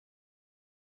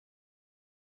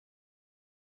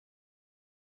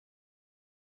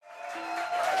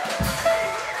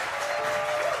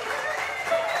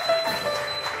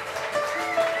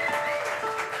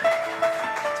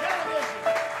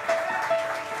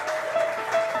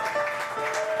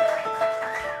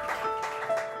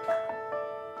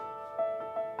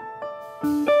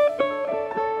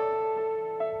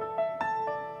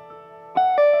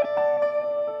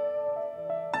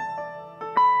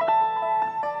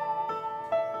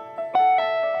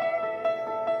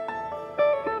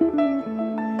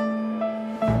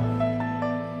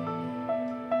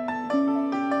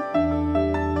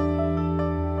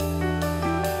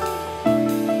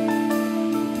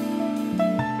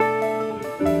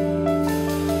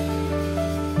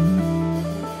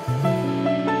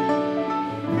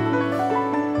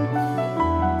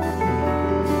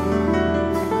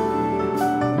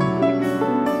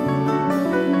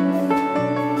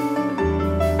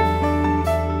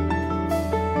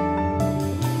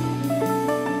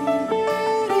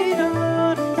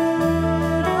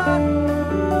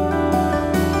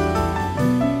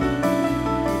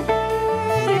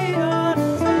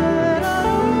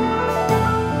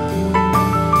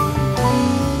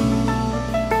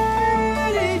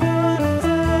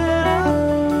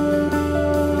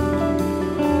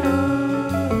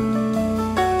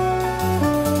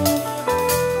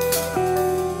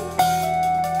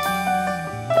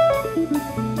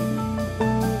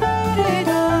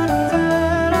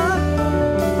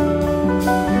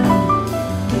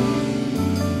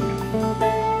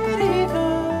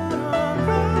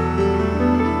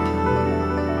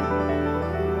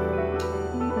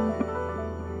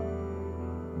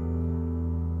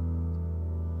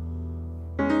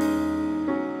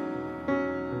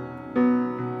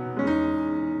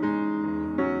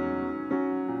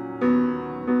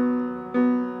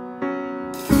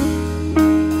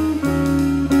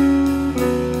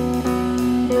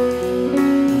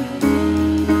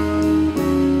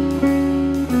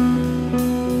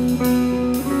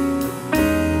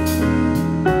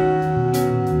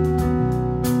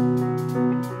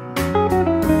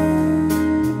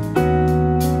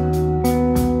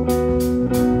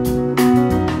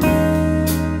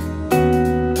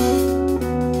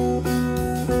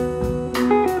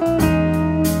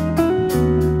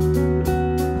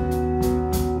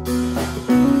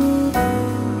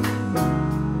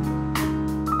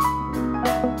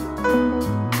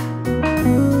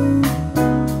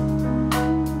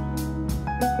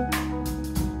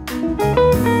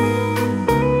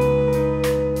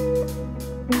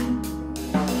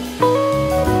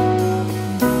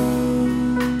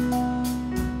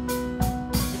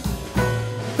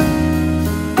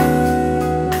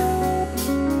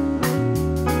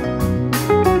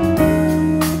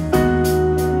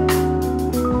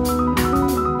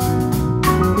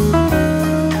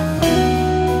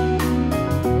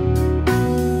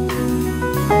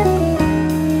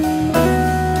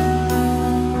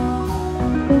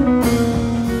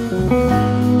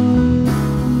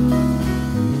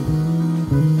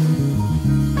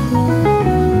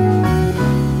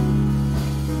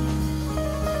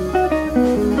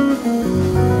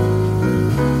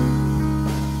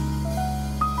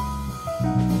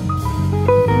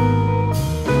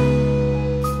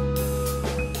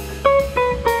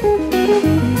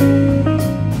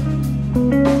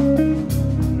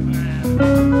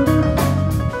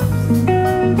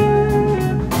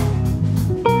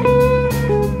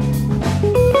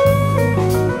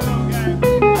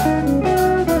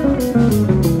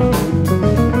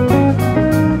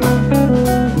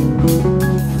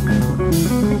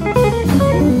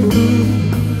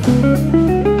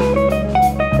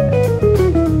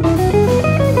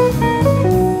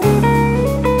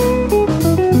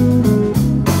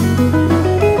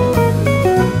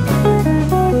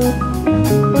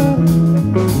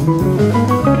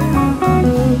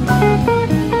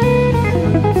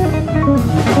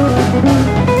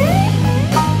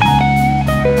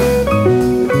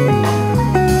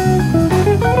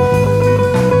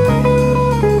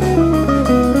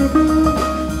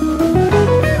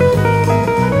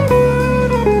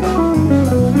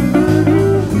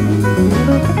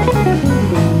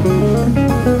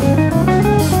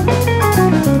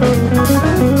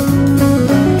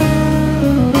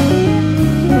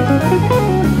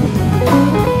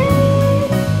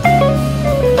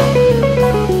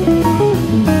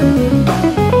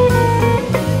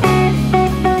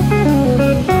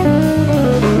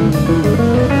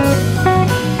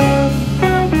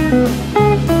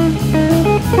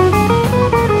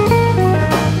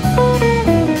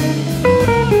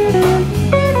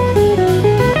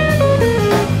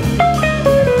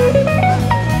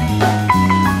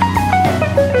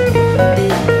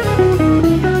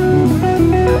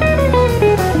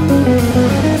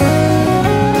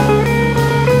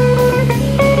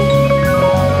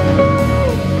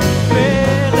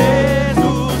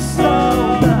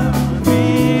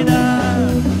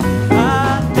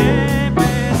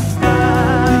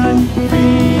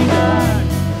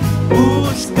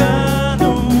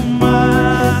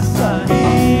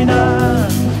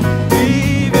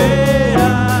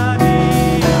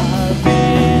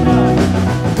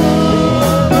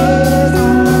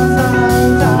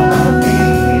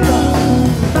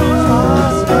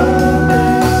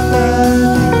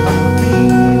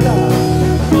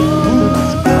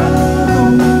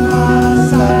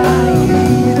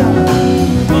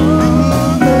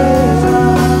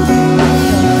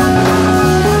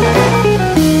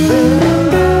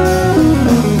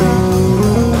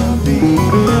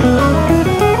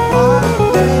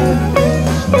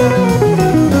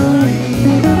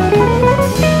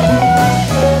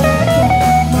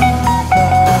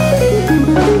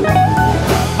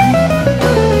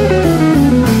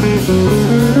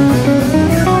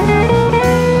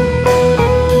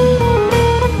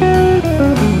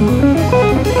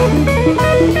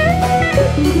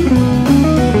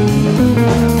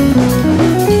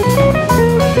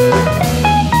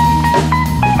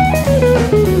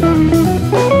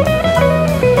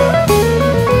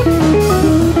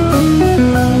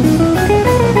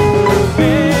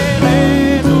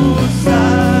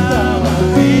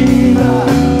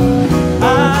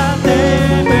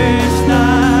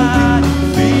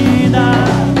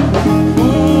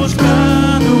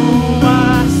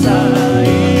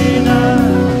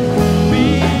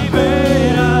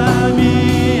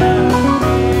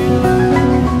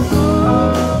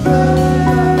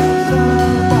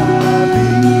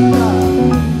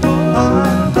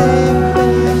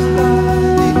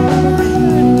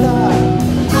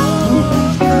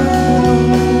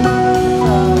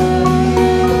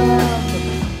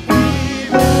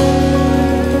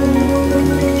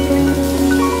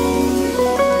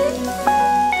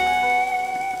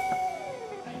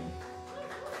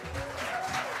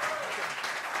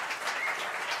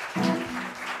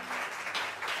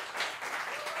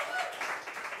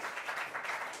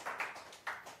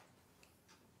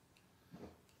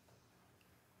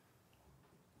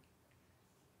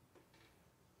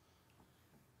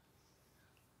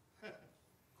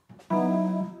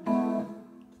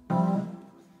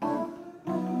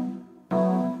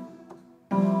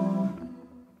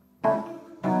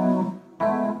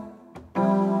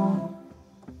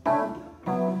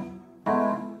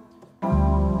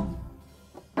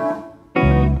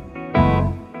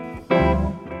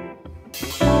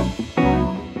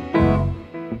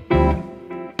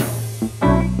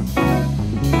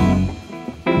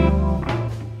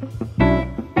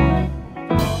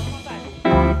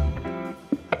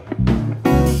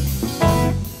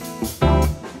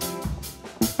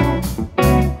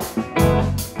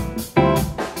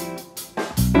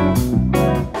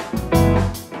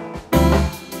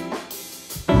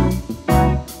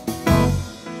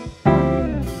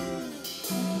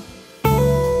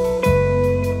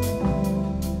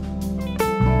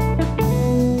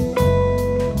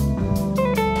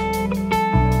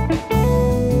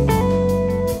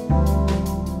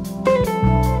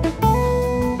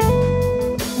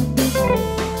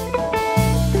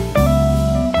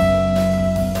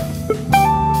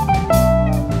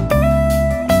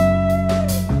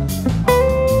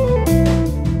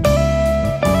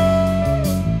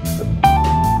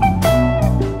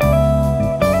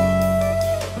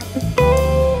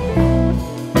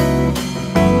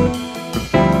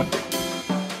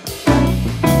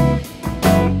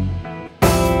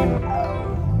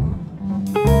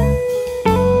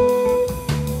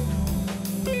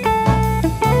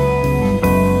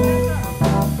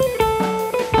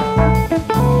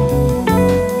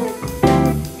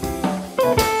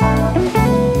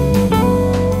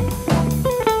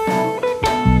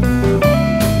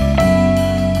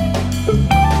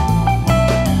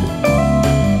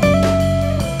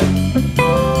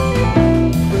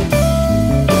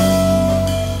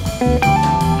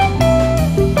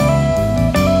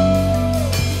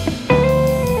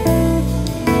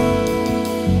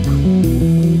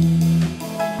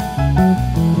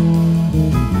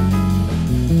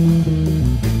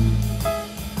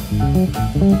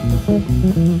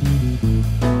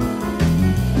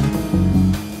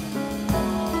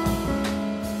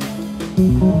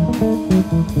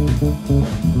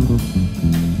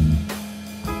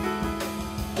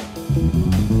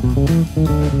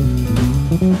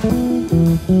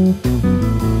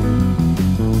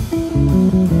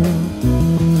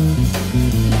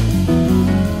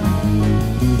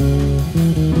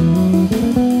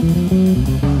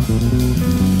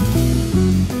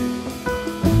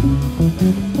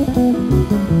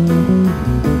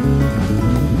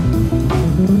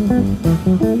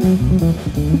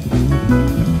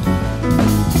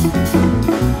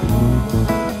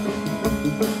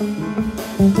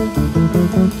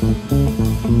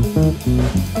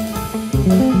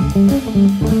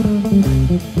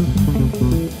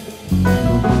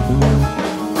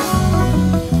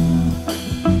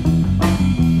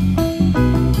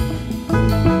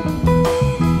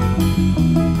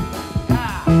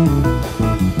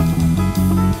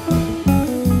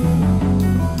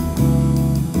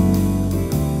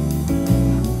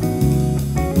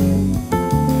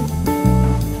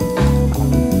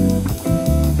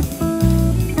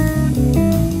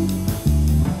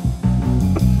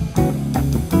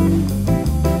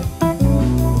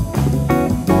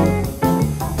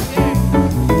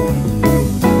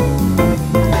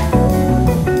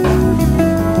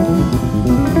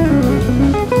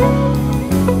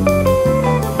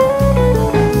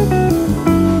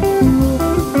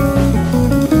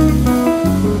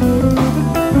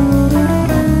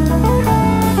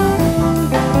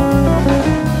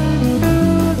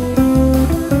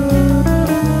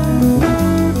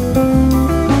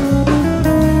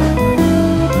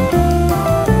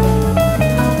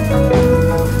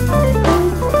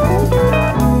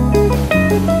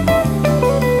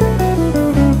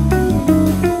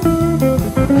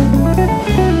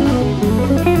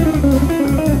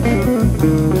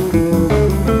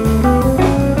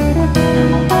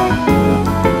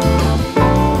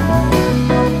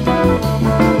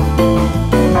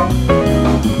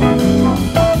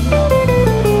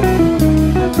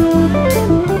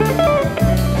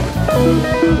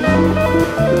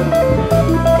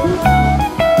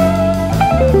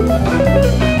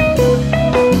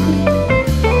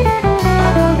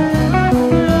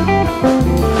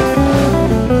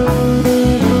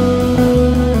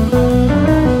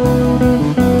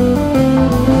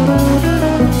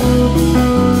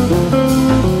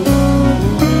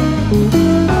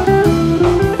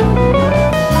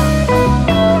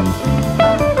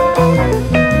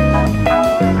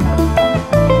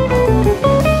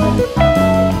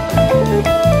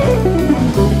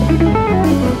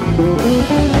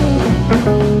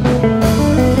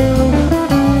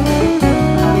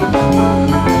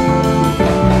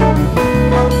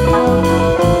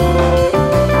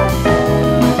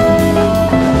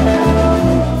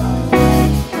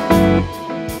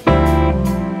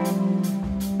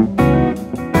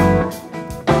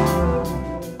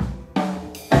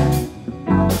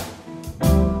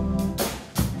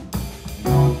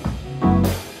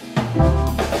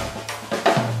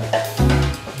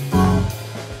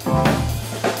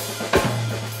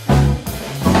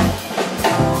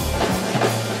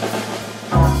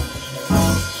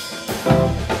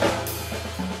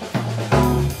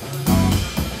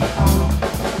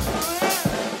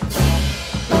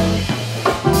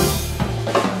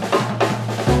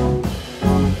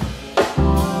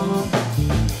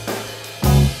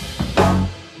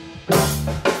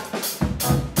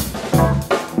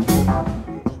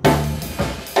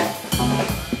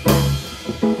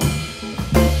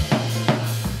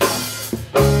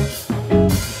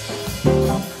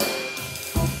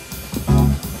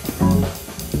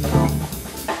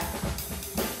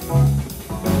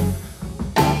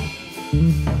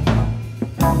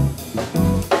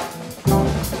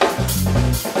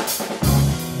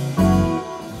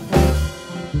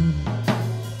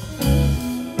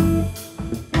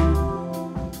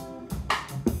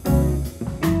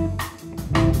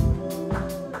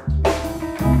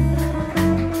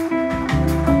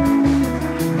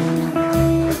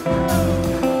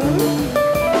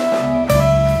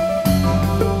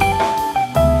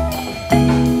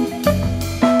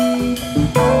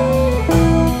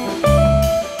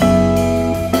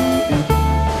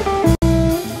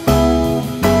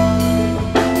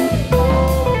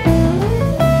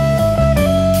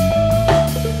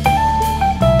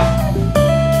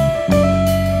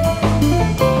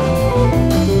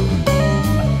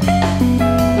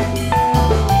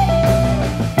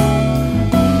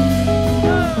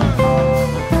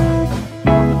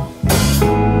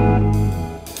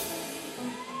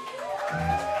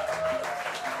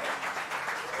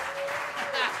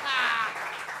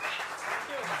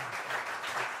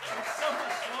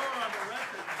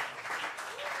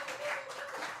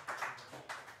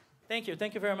Thank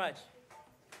you very much.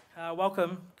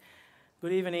 Welcome.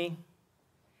 Good evening.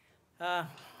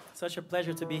 Such a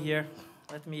pleasure to be here.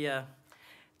 Let me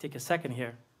take a second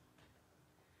here.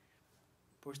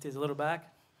 Push this a little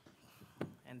back,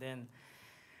 and then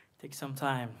take some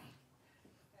time.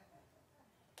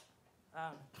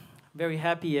 Very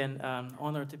happy and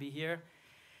honored to be here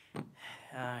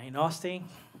in Austin,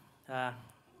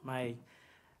 my,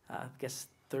 I guess,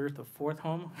 third or fourth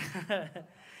home,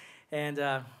 and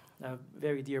a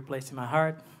very dear place in my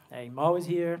heart. I'm always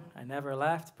here. I never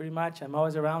left, pretty much. I'm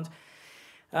always around.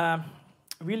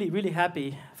 Really, really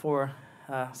happy for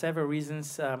several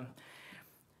reasons. The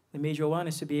major one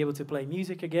is to be able to play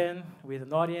music again with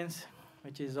an audience,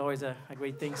 which is always a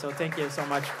great thing. So thank you so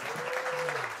much.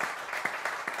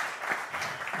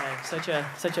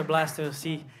 Such a blast to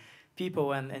see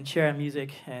people and share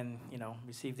music and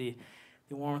receive the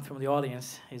warmth from the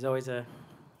audience is always a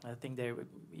thing that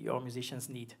all musicians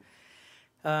need.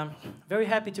 Very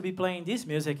happy to be playing this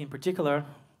music in particular.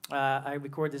 I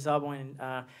recorded this album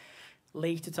in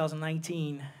late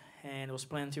 2019 and was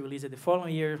planning to release it the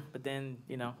following year, but then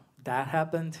that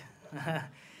happened.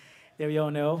 There we all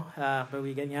know, but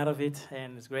we're getting out of it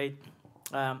and it's great.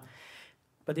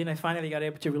 But then I finally got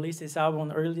able to release this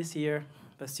album early this year,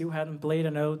 but still hadn't played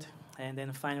a note. And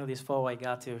then finally this fall I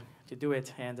got to do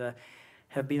it, and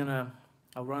have been on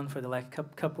a run for the last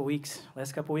couple weeks.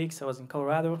 I was in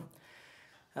Colorado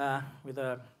with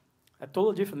a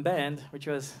totally different band, which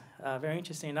was very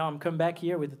interesting. Now I'm coming back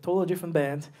here with a totally different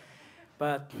band,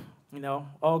 but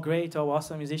all great, all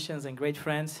awesome musicians and great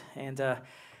friends, and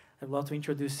I'd love to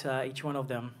introduce each one of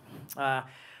them.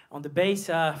 On the bass,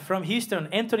 from Houston,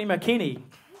 Anthony McKinney.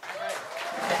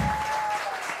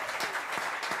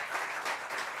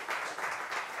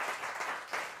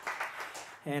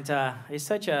 And it's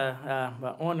such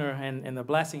a honor and a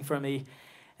blessing for me,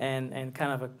 and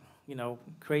kind of a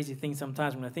crazy thing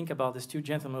sometimes when I think about these two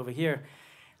gentlemen over here.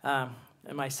 At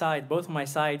my side, both of my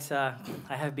sides, I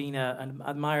have been an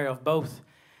admirer of both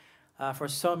for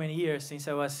so many years since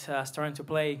I was starting to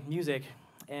play music,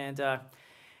 and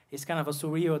it's kind of a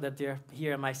surreal that they're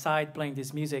here at my side playing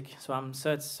this music. So I'm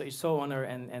so honored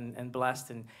and blessed,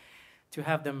 and to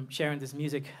have them sharing this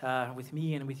music with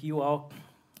me and with you all.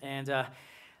 And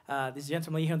this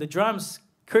gentleman here on the drums,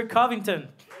 Kirk Covington.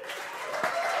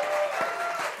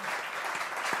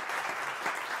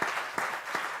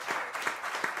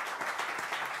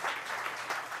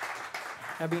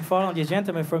 I've been following this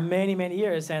gentleman for many, many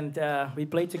years, and we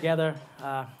played together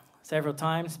several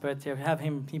times, but to have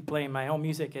him playing my own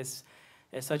music is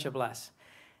such a blast,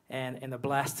 and a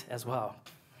blast as well.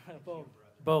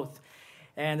 Both.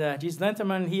 And this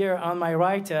gentleman here on my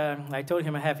right, I told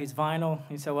him I have his vinyl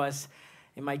since I was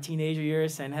in my teenager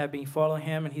years, and have been following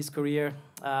him and his career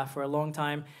for a long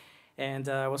time. And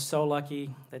I was so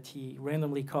lucky that he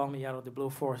randomly called me out of the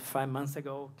blue 4 or 5 months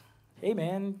ago. Hey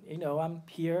man, I'm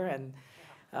here, and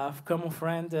a common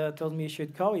friend told me I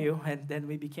should call you, and then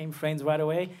we became friends right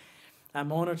away.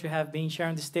 I'm honored to have been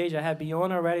sharing the stage. I have been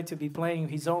honored already to be playing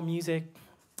his own music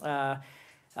a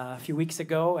few weeks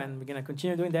ago, and we're going to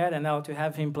continue doing that. And now to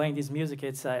have him playing this music,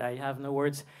 I have no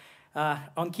words.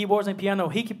 On keyboards and piano,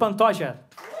 Rique Pantoja.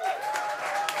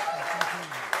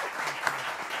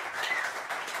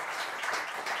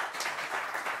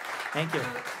 Thank you.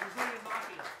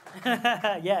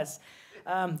 Yes.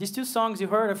 These two songs you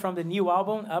heard are from the new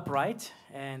album, Upright.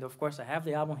 And of course, I have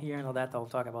the album here and all that. I'll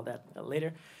talk about that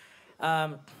later.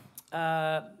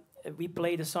 We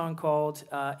played a song called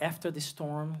After the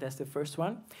Storm. That's the first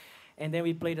one. And then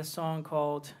we played a song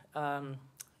called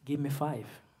Give Me 5.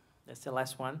 That's the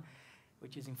last one,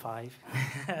 which is in 5.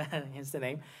 Hence the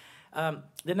name.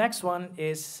 The next one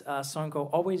is a song called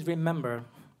Always Remember.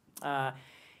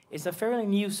 It's a fairly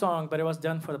new song, but it was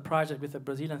done for the project with a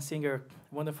Brazilian singer,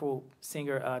 wonderful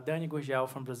singer, Janek Gwizdala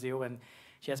from Brazil, and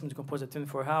she asked me to compose a tune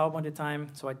for her album at the time,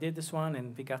 so I did this one,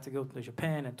 and we got to go to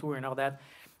Japan and tour and all that.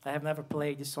 I have never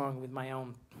played this song with my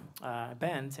own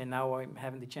band, and now I'm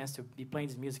having the chance to be playing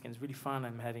this music, and it's really fun.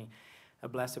 I'm having a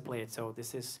blast to play it, so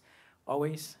this is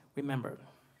Always Remember.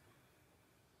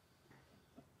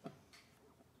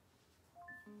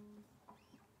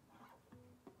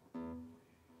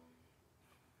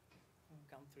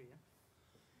 Count 3, yeah?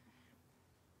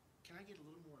 Can I get a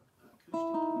little more acoustic?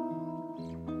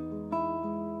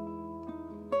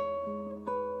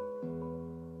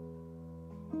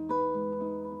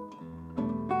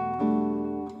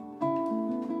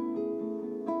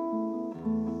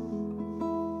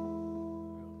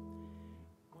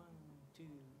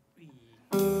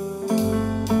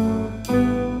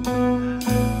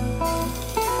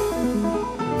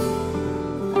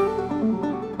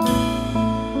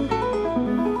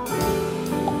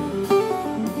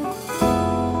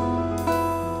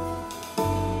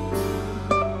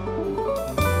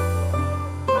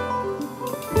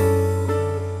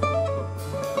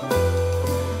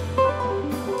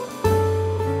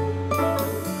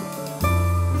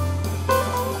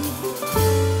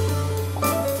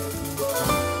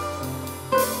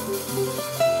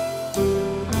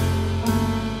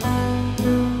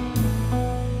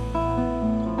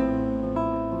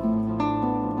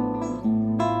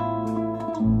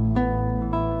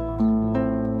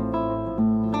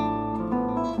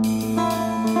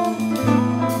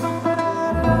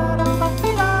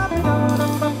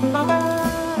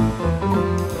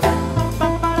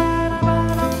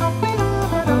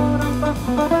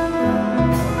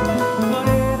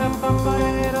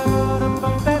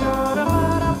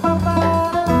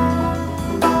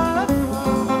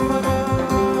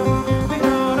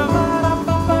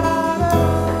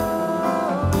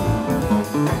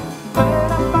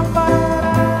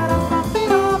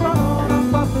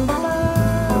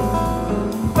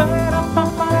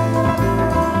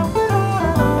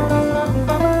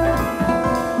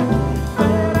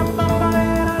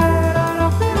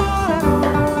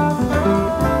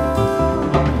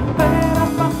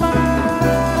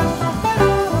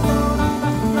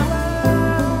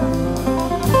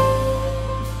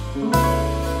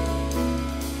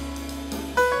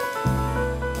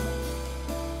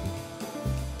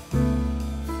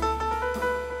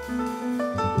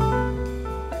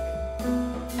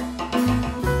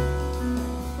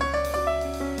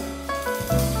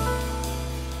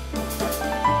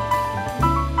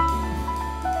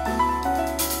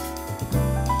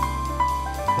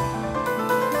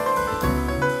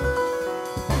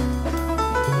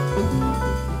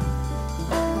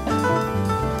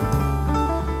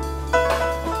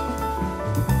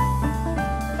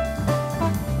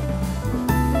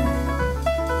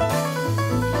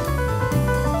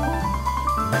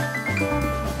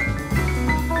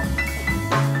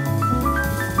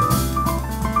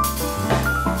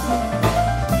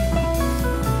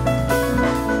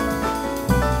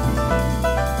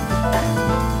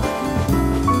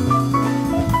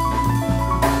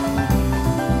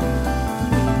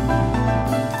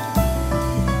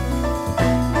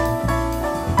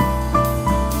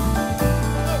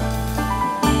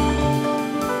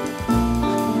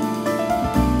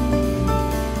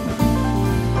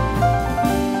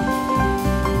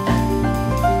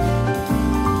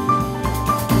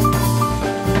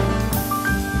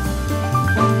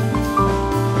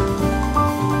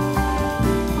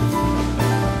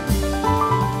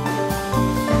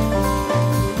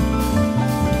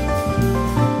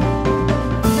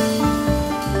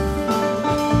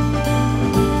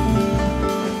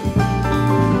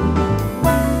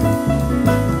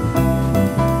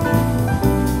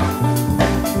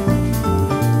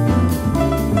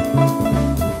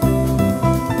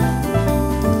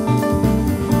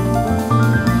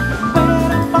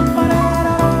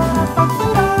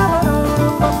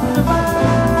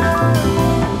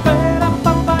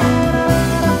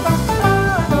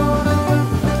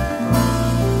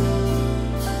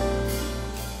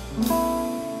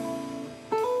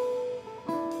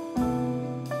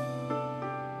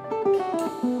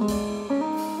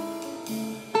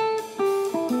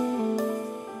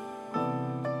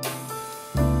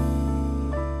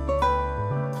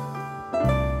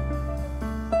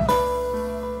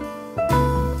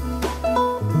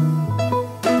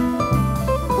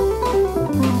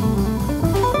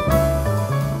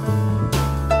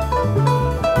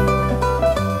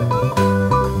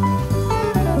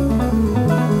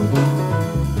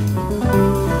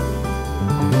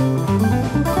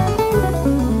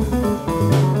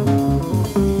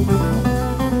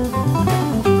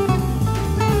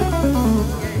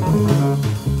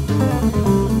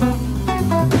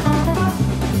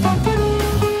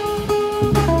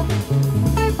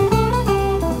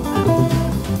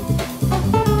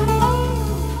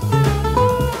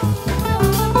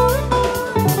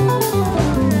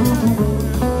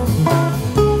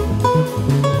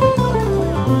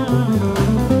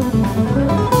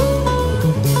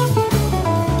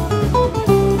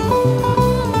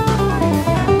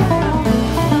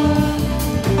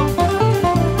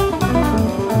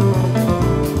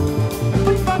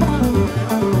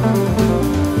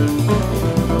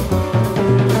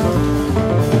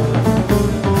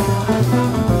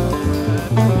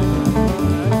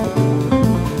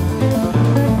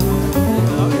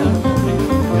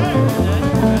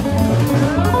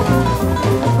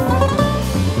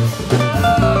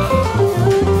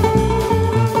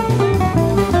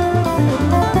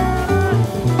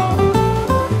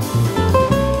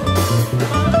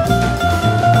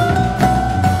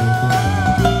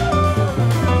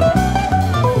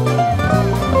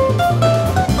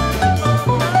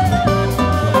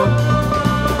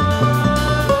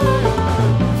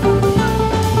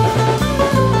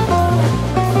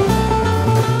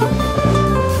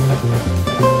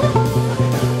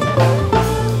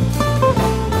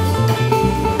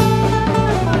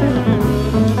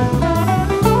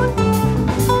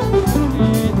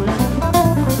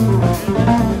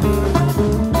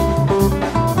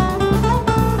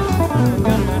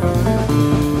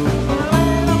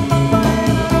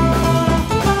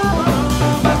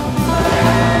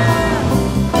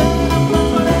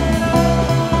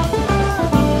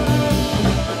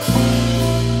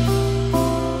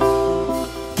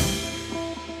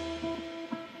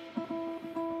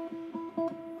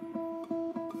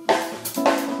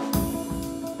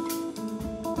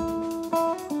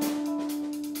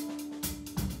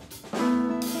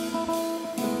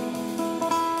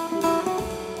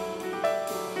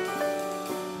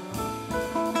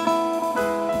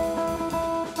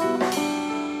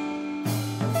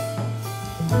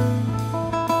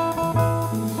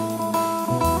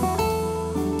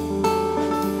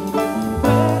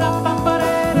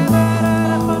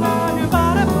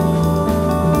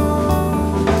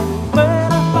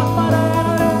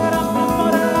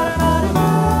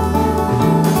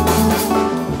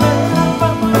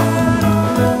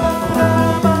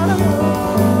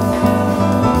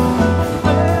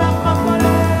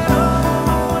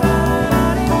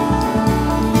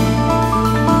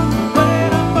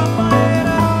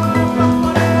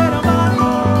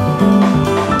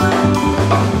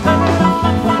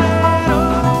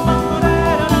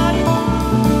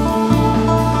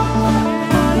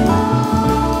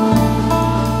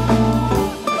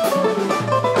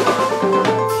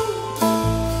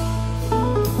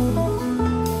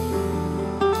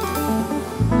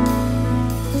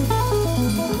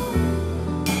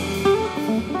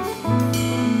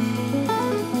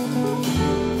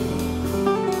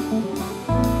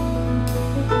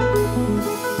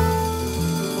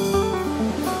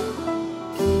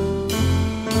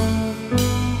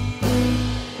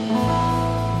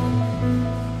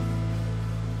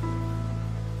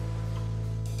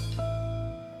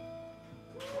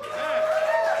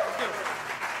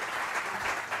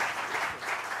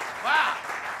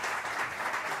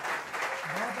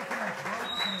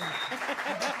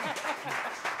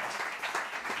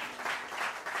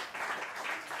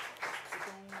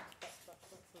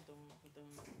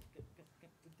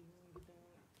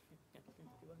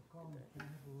 Can I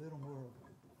have a little more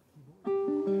keyboard?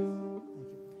 Thank you.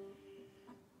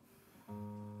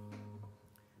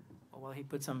 Oh, well, he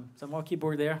put some more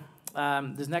keyboard there.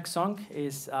 This next song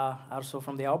is also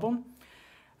from the album.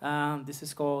 This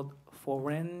is called For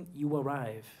When You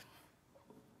Arrive.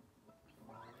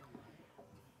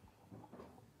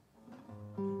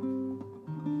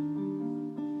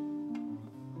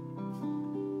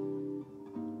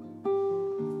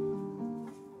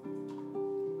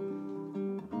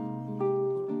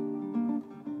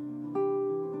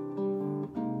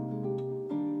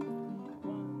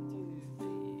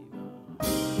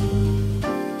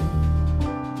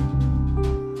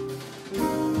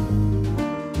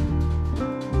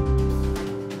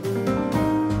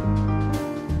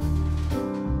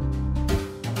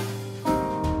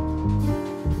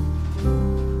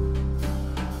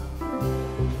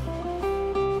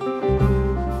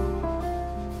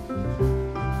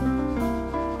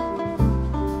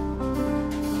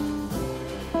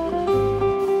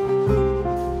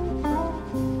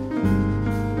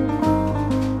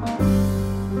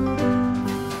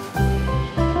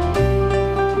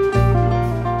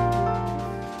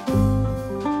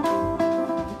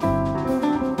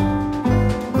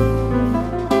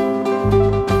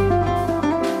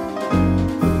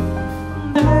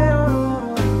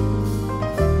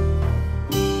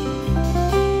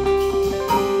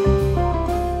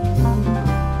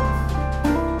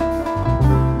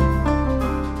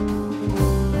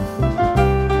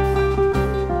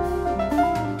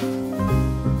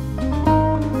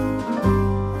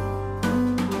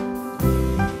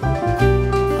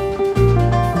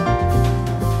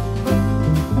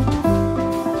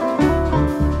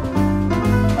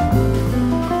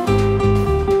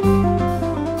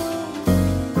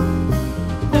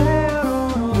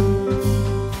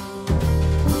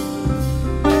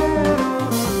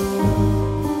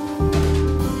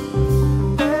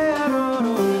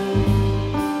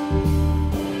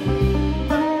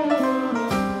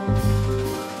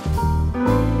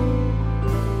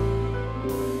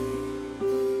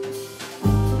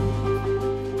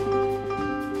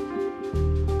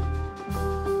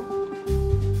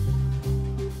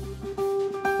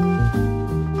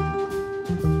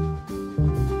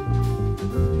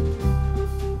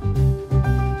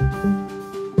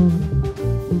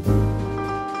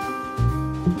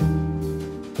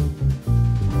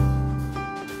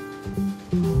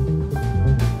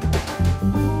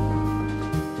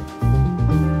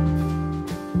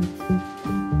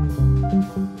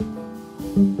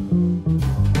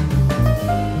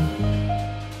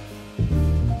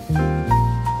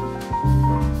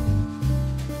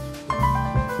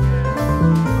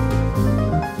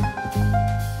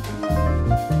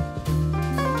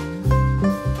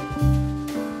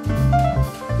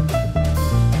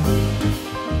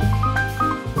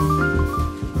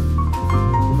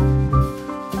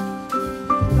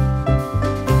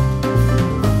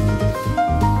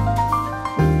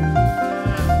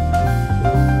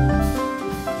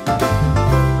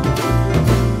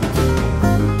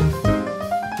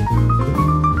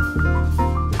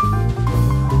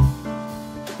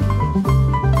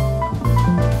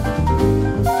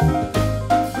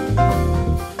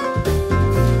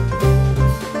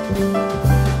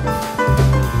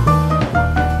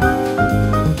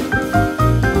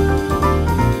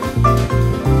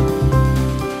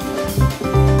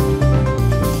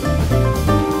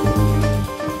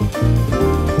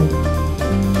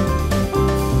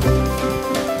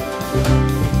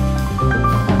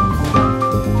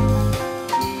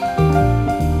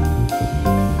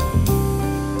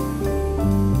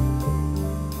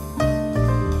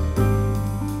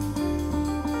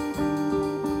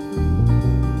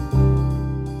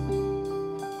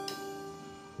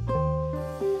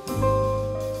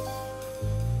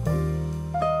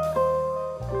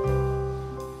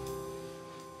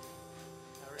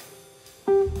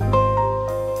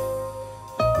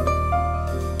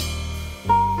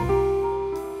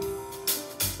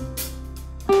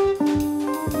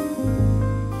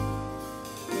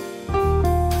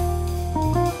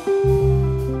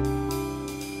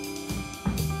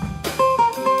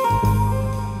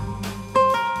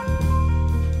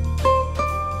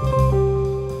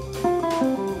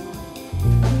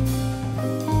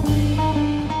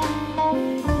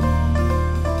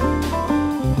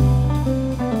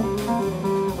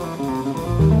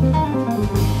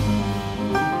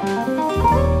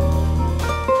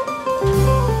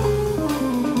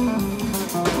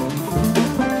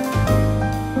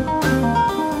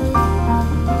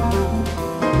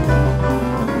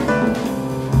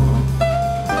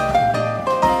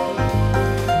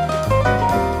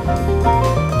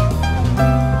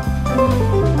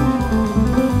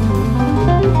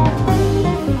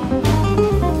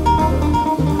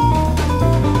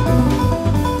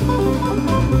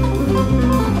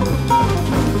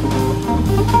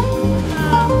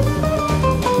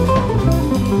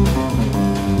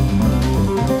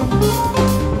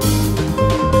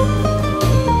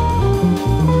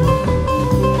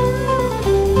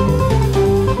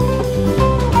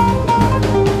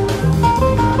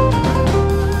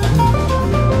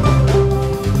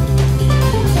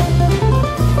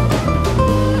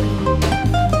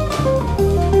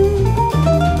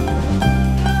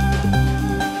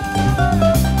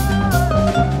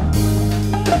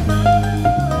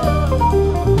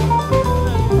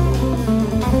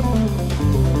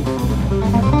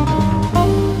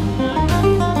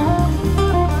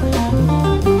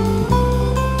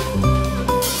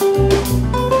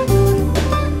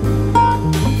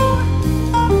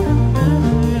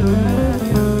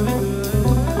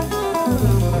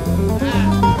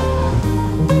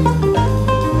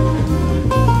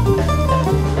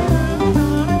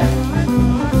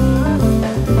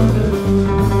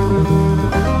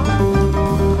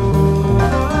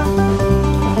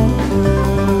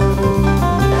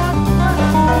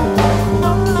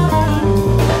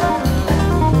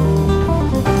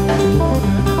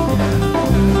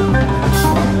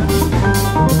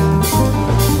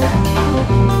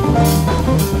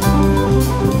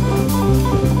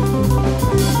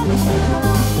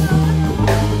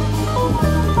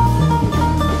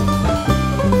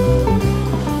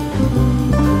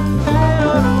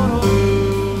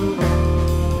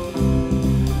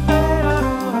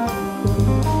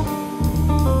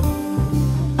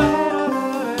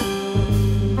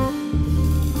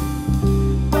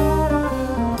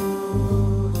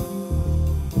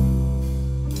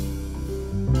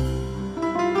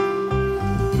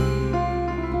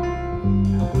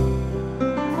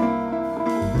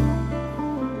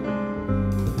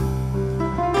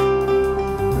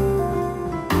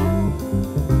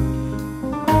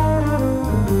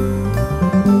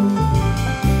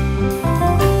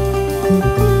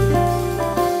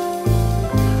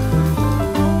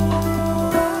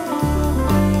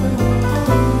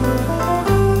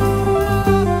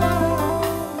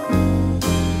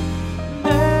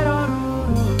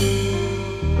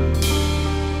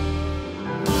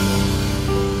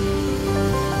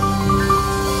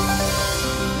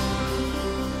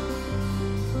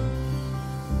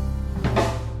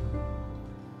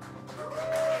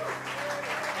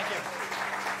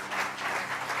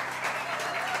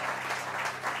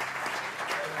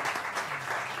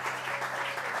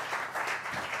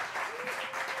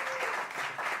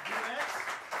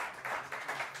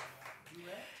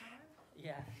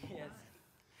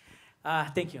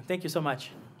 Thank you so much.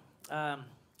 Um,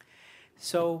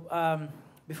 so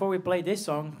before we play this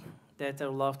song that I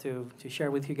would love to share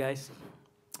with you guys,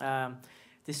 um,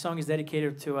 this song is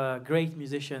dedicated to a great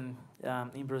musician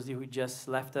in Brazil who just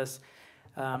left us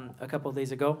a couple of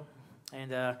days ago.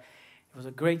 And he was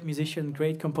a great musician,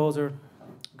 great composer,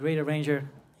 great arranger.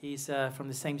 He's from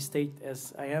the same state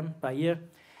as I am, Bahia.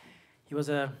 He was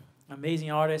an amazing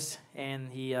artist,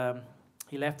 and he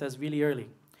left us really early.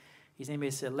 His name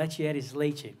is Letieres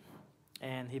Leite,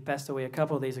 and he passed away a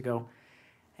couple of days ago.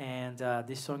 And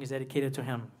this song is dedicated to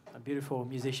him, a beautiful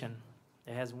musician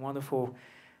that has wonderful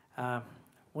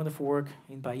work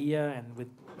in Bahia and with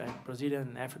Brazilian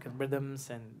and African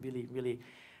rhythms, and really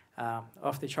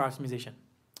off-the-charts musician.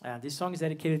 This song is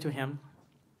dedicated to him,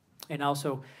 and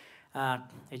also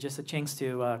it's just a chance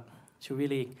to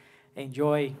really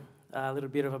enjoy a little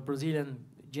bit of a Brazilian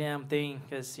jam thing,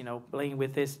 because playing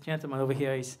with this gentleman over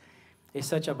here is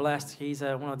such a blast. He's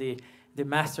one of the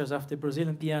masters of the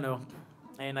Brazilian piano,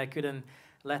 and I couldn't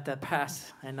let that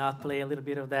pass and not play a little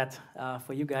bit of that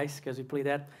for you guys, because we play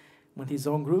that with his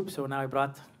own group. So now I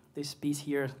brought this piece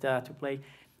here to play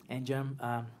and jam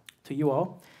to you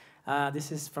all.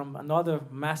 This is from another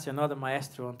master, another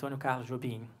maestro, Antônio Carlos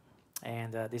Jobim,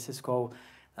 and this is called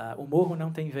O Morro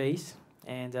Não Tem Vez,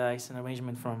 and it's an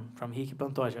arrangement from Rique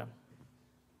Pantoja.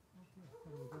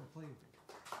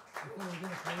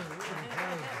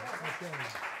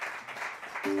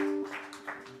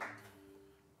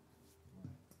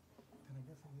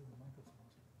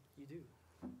 You do.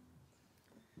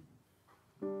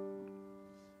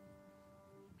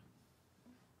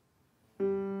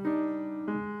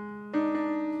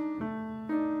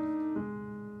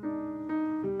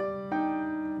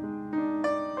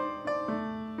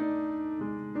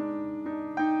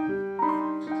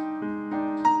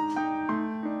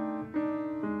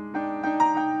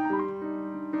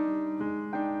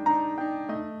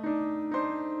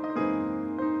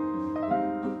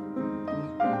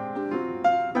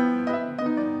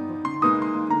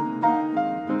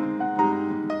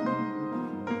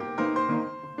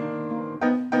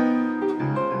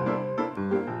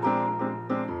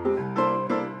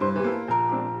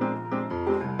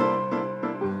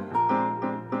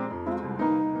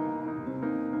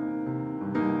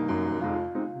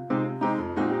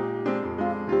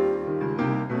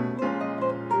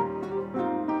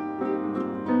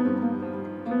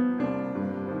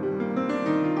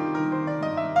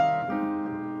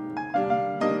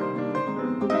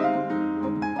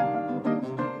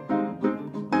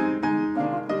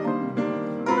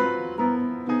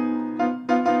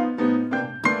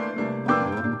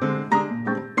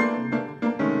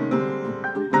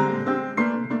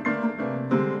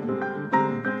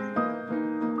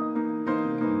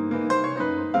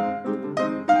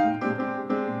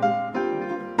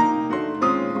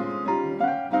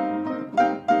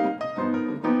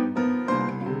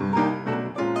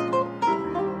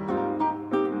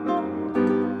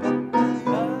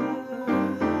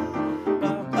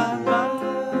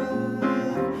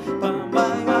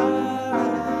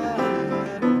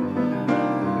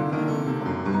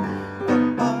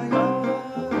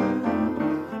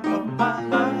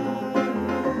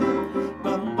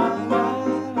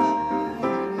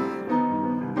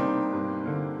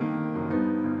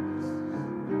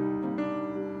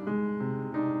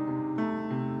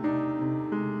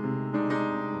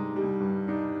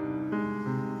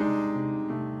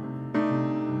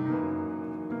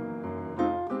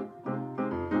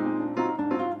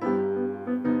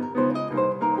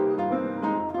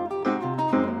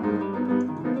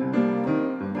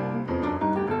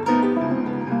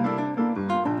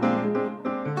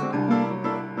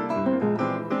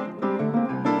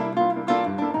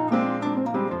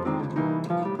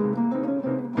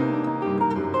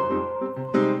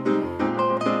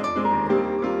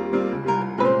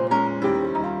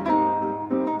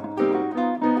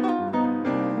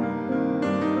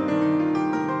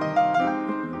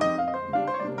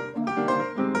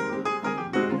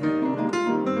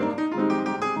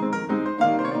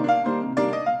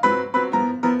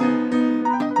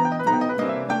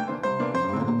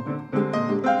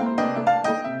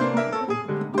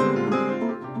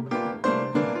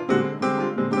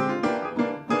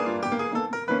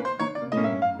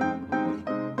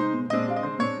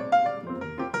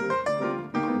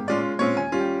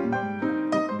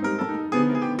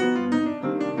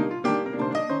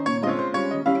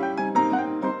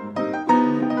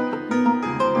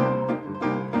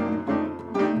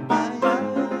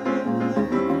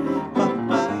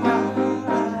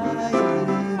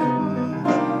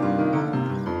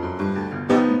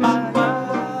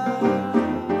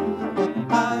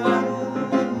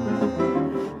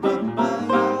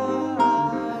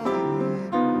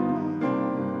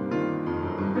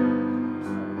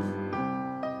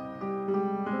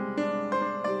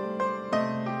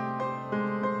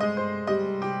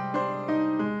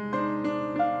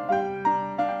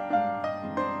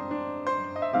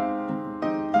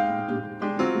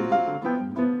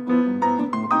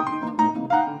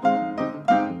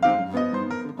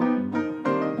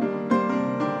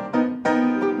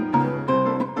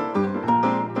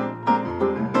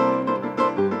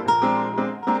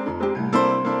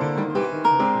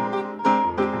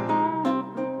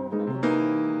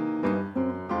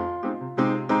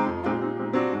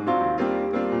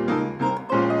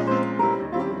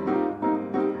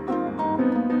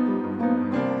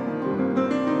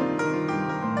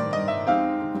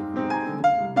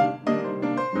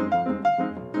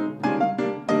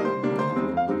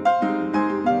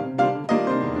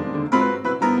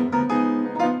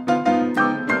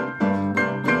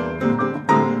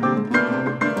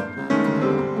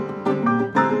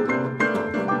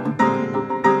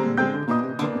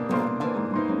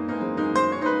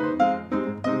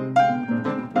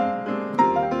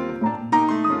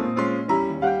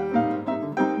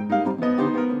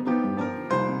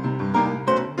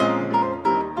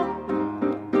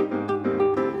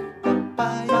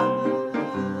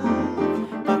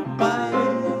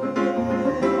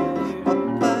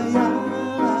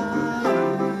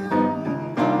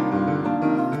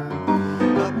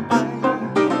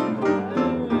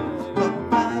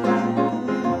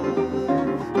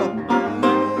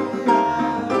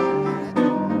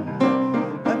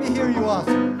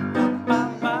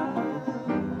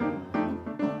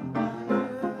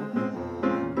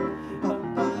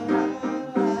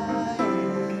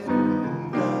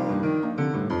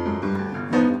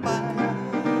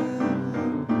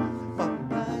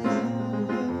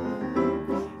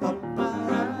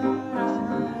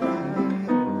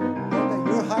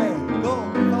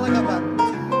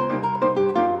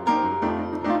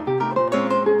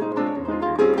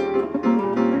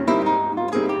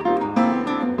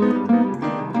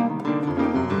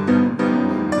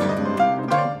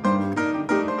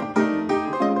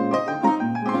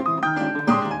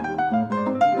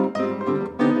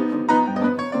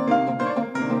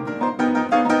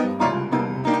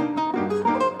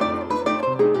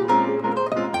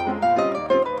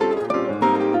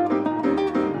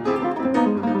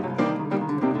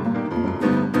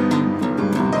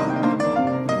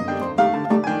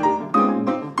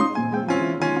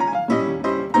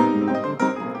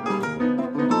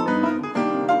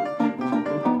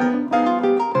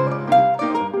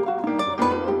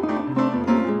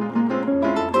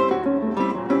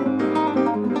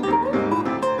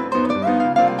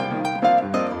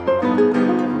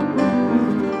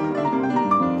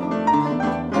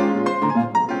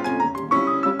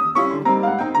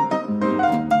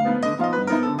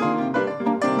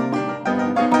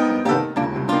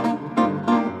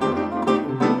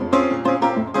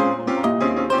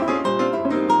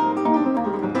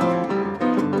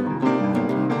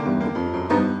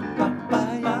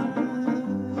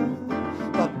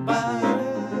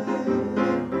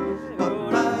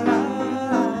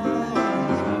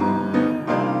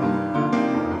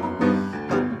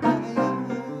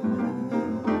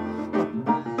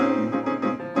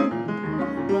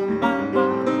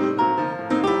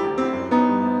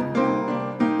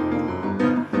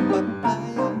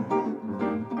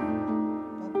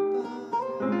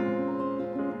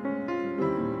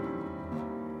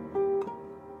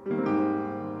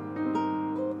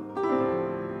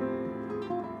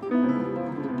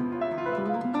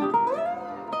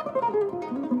 Rique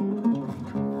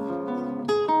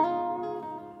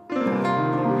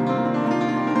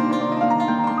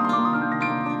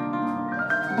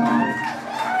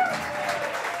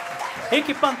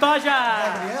Pantoja!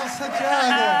 Gabriel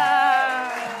Santiago!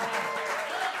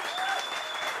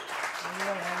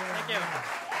 Thank you.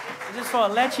 This is for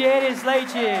Leite Eres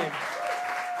Leite.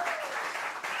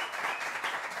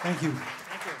 Thank you.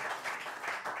 Thank you.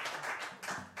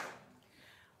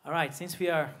 All right, since we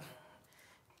are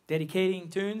dedicating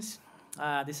tunes,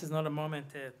 this is not a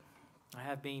moment that I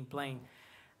have been playing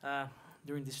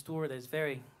during this tour that is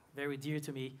very, very dear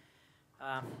to me.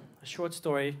 A short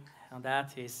story on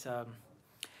that is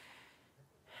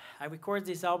I recorded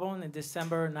this album in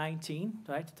December 19,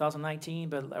 right, 2019,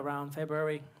 but around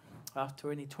February of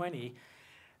 2020,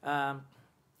 I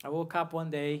woke up one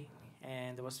day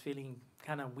and I was feeling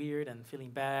kind of weird and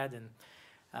feeling bad, and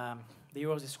they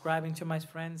was describing to my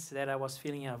friends that I was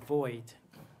feeling a void.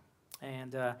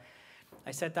 And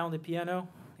I sat down the piano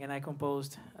and I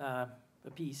composed a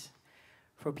piece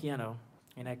for piano,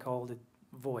 and I called it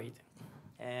Void.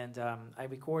 And I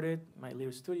recorded my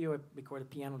little studio, I recorded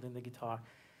piano, then the guitar,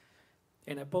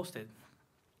 and I posted.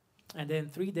 And then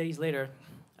 3 days later,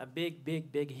 a big,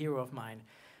 big, big hero of mine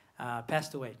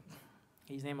passed away.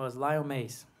 His name was Lyle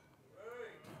Mays.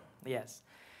 Yes,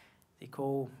 the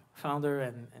co-founder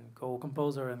and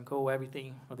co-composer and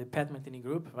co-everything of the Pat Metheny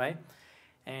group, right?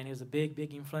 And he was a big,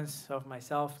 big influence of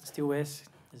myself, still is.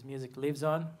 His music lives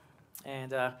on.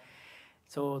 And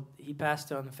so he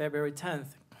passed on February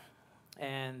 10th.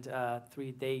 And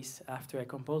 3 days after I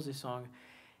composed this song,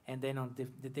 and then on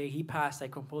the day he passed, I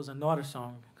composed another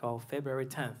song called February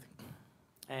 10th.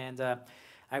 And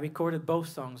I recorded both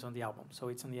songs on the album. So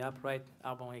it's on the Upright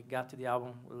album. I got to the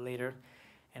album later,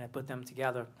 and I put them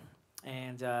together.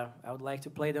 And I would like to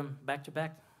play them back to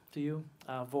back to you,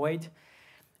 Void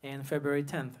and February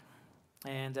 10th.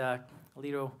 And a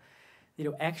little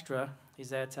extra is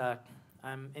that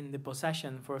I'm in the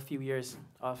possession for a few years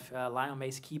of Lyle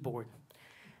Mays' keyboard.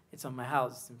 It's on my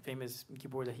house, the famous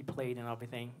keyboard that he played and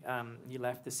everything. He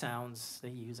left the sounds that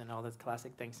he used and all that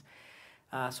classic things.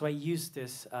 So I used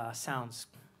this sounds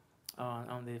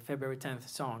on the February 10th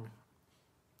song.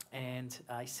 And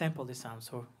I sampled the sounds,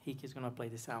 so Rique going to play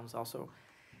the sounds also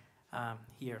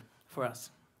here for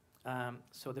us.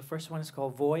 So the first one is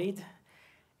called Void,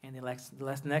 and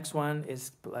the next one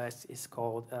is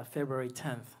called February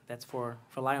 10th. That's for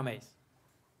Lyle Mays.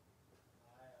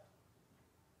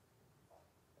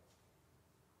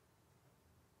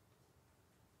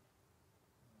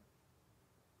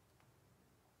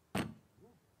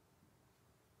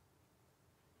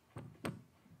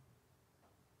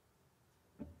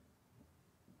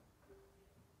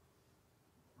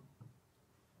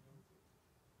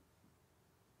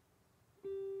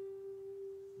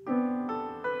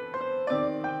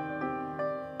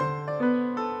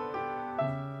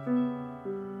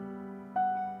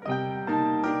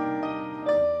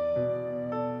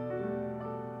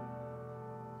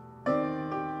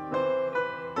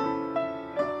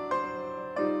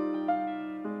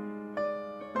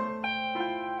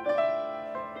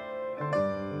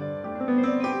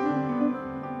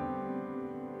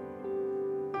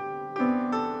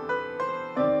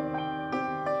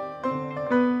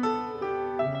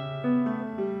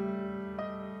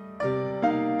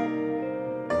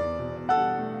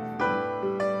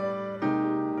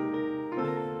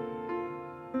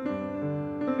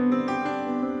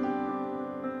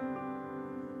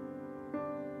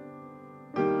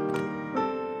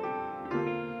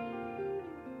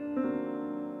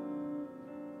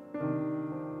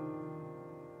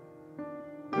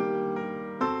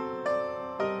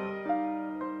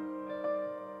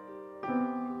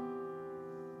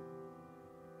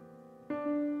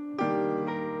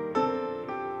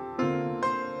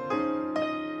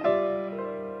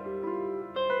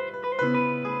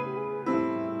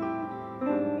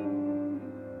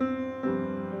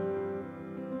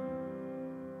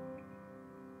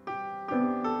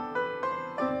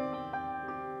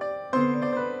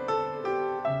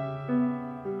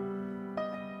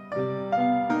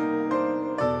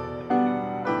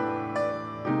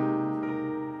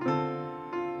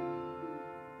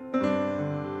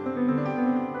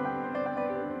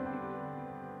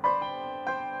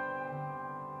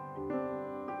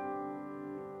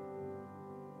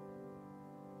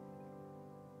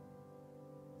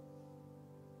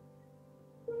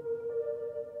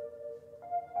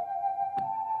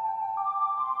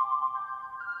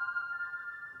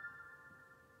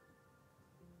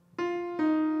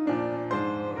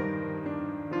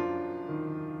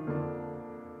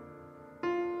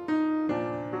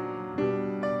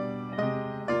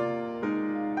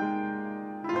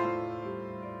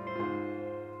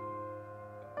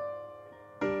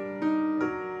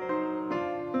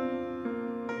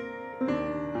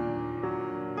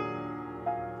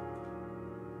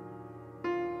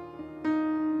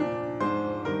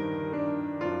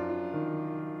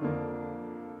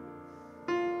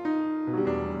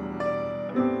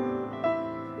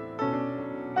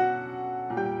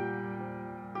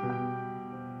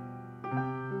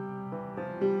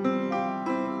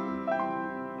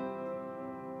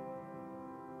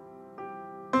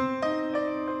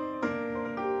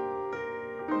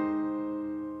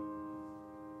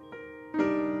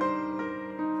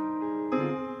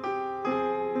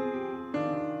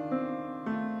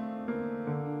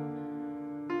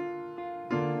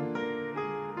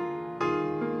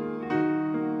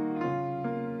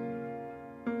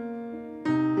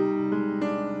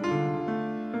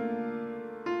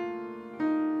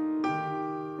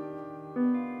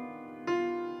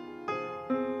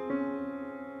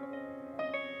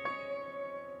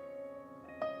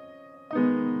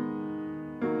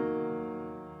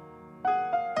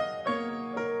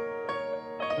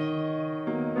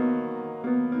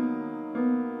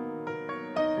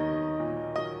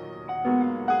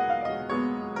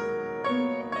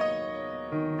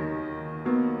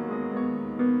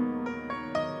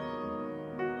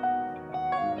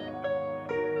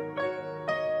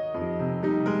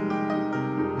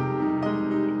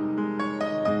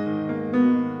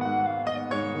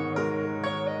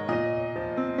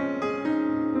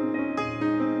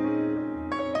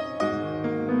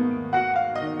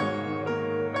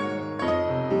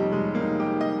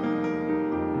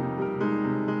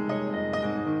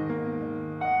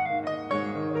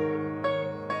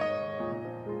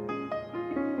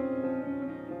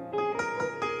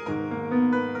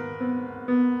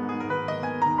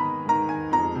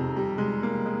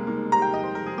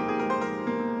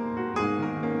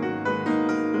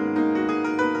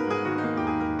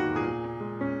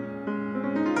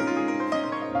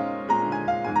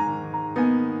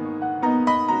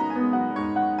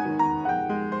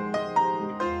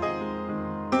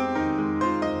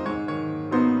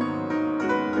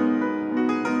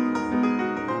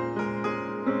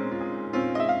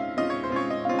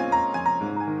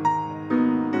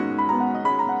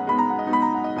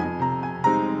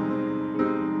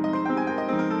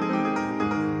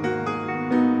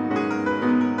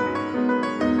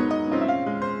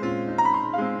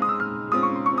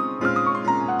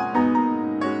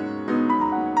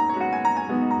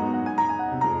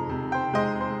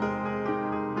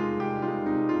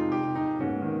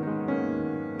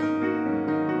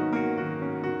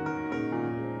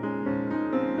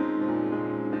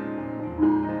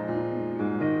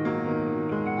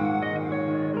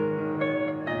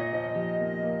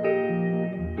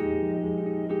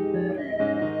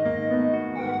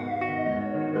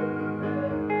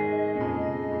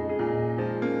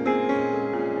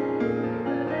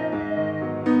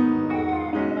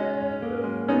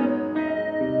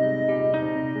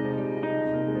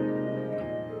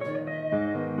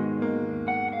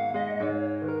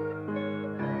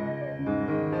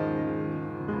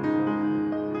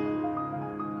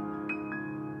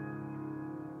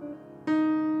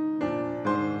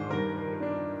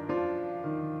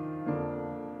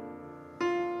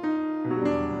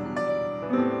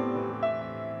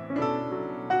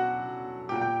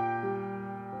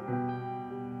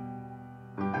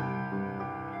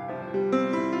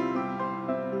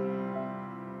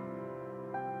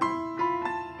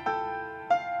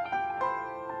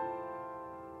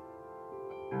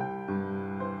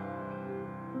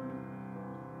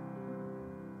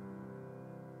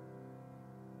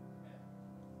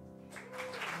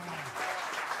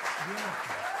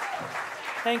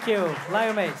 Thank you,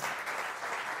 Lion Mates.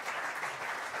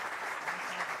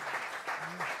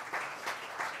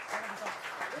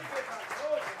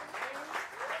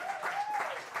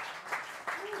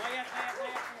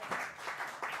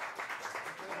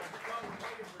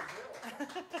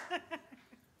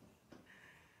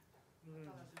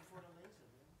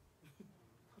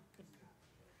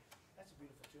 That's a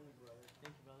beautiful tune, brother.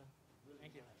 Thank you, brother.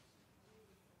 Thank you.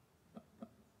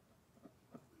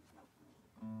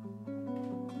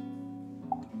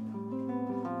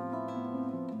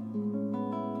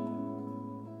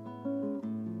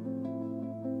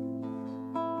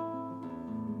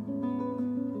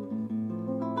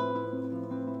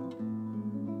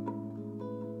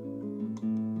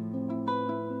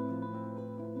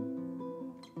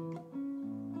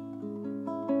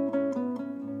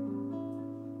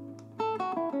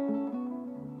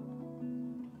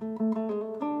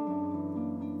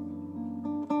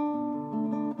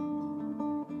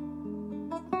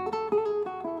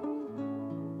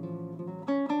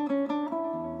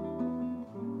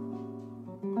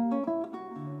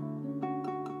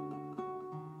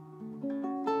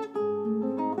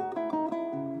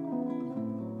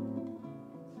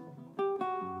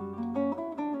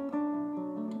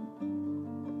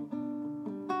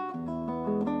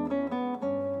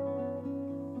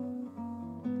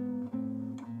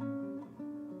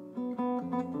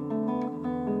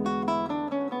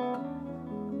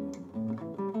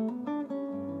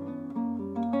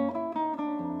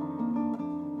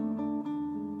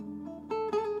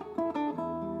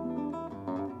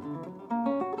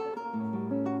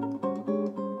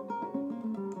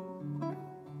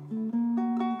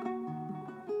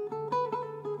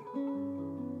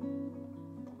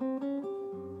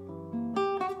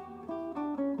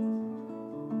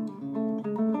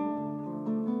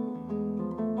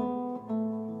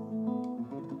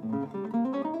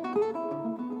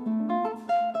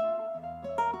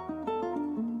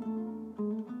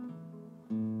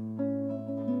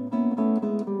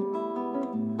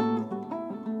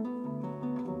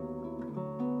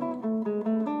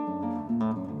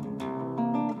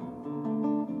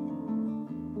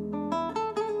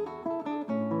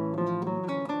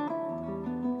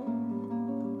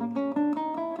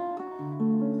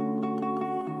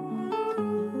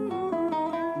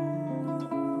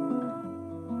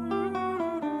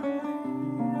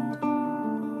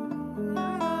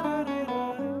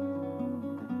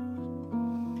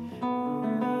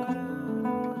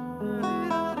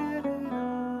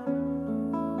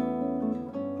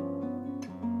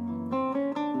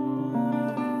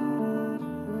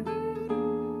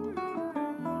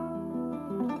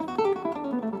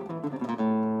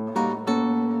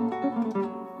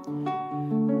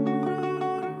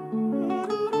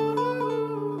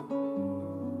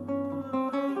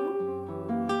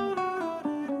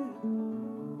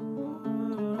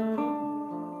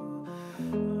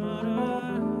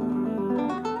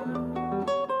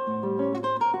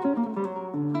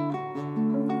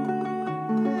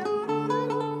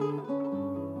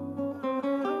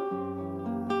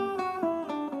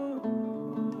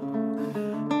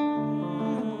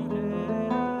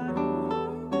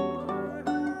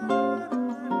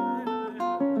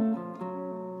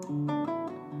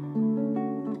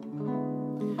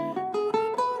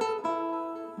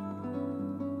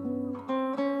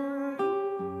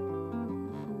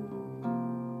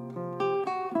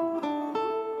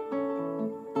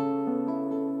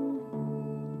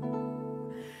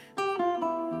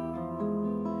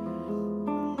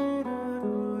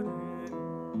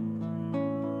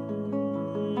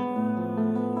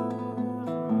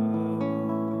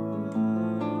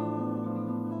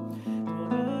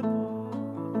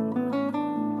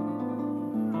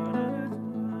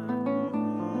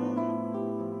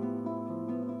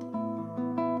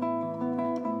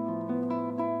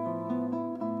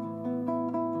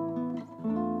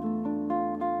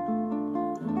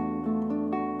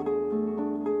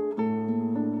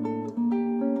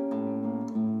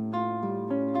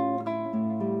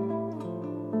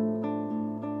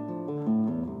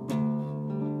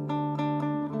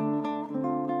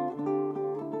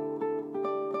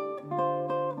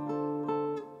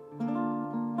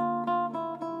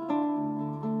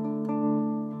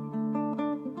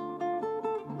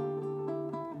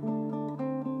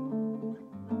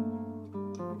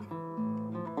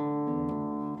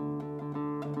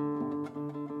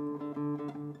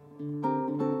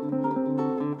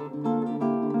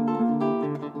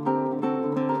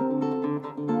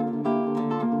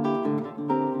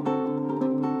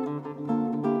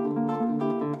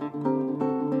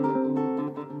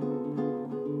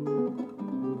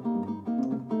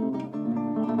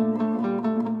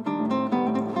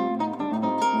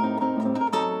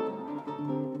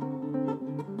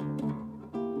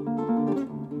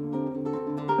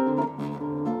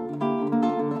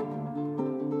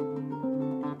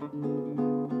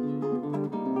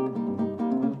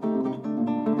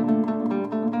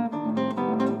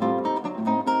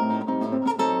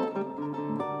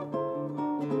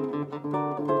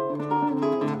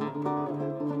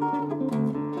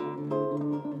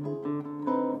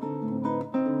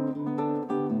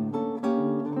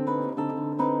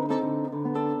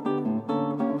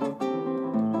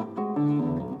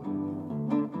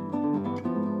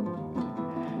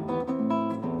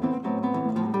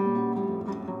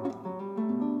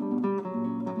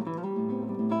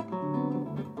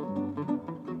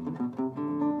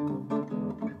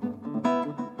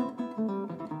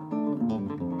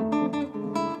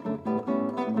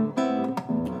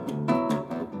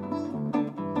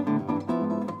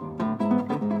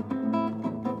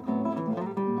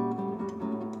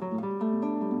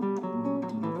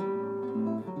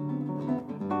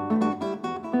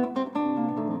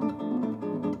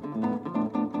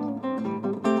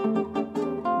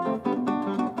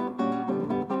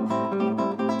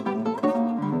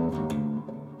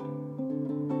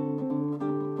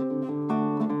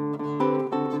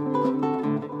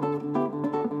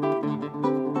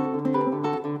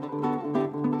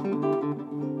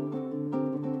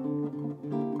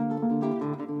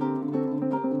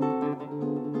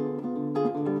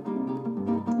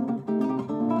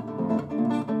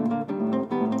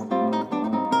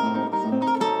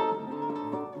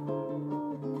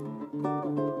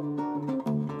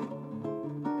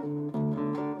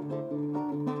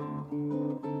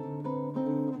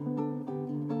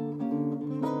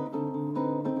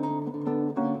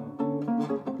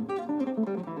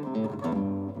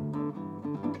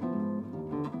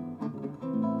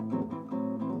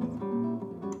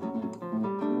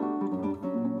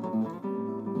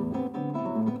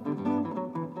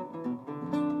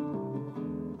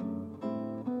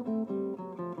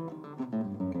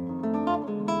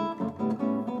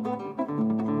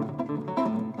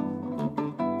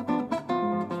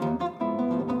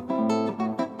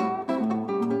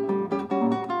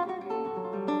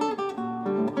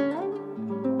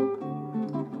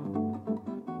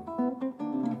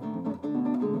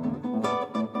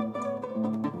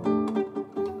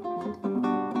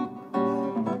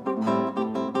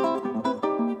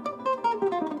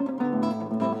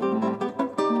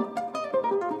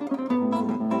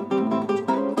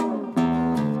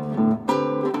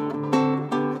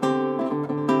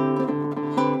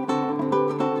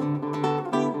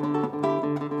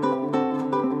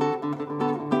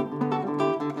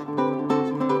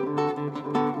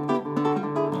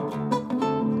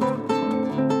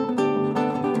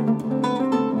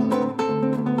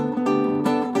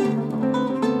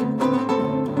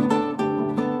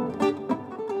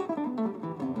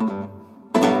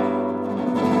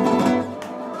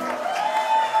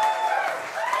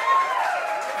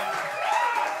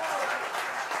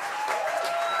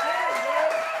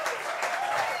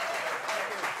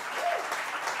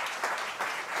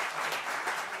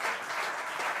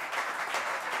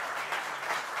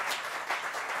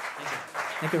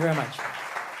 Thank you very much.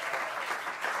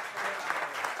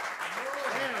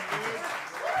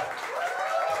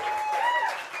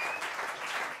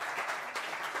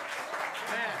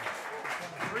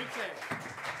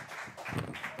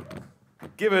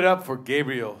 Give it up for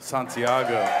Gabriel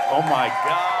Santiago. Oh my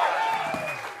God.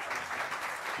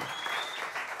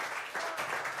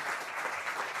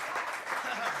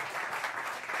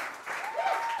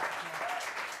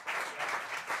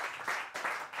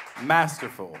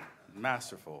 Masterful,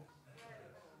 masterful.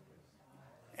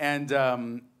 And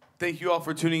thank you all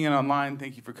for tuning in online.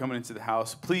 Thank you for coming into the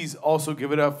house. Please also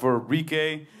give it up for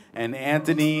Rique and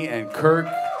Anthony and Kirk.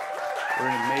 We're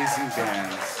an amazing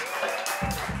bands.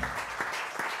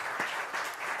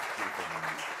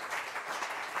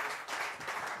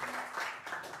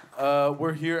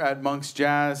 We're here at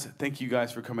MonksJazz. Thank you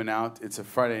guys for coming out. It's a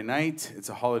Friday night. It's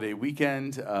a holiday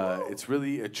weekend. It's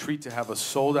really a treat to have a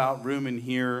sold-out room in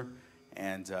here.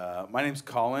 And my name's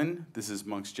Colin. This is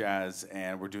MonksJazz,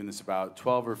 and we're doing this about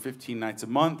 12 or 15 nights a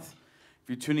month. If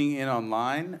you're tuning in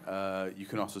online, you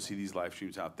can also see these live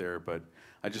streams out there. But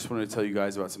I just wanted to tell you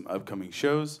guys about some upcoming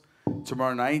shows.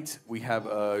 Tomorrow night, we have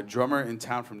a drummer in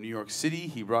town from New York City.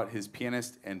 He brought his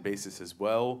pianist and bassist as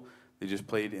well. They just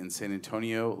played in San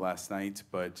Antonio last night,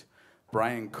 but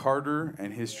Brian Carter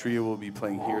and his trio will be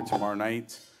playing here tomorrow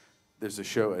night. There's a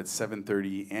show at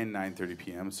 7:30 and 9:30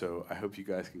 p.m., so I hope you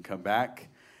guys can come back.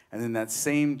 And then that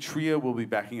same trio will be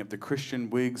backing up the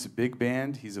Christian Wiggs Big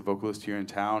Band. He's a vocalist here in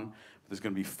town. There's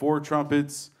going to be 4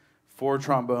 trumpets, 4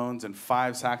 trombones, and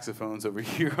 5 saxophones over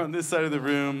here on this side of the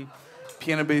room.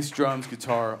 Piano, bass, drums,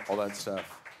 guitar, all that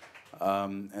stuff.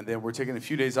 And then we're taking a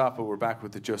few days off, but we're back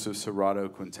with the Joseph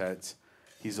Serrato Quintet.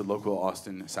 He's a local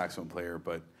Austin saxophone player.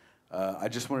 But I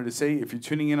just wanted to say, if you're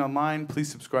tuning in online, please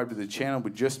subscribe to the channel.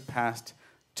 We just passed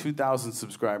 2,000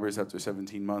 subscribers after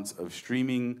 17 months of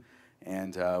streaming.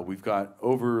 And we've got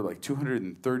over like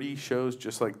 230 shows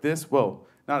just like this. Well,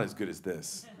 not as good as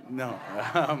this. No.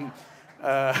 I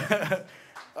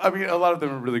mean, a lot of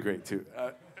them are really great, too.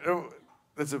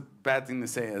 That's a bad thing to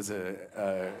say as an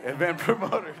event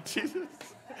promoter. Jesus.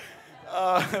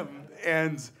 I'm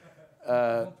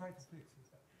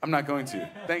not going to.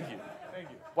 Thank you. Thank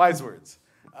you. Wise words.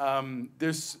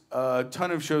 There's a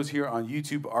ton of shows here on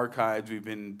YouTube archives. We've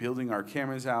been building our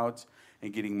cameras out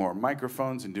and getting more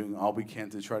microphones and doing all we can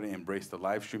to try to embrace the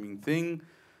live streaming thing.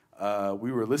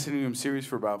 We were listening to them series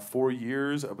for about 4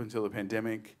 years up until the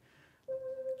pandemic,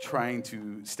 trying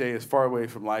to stay as far away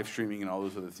from live streaming and all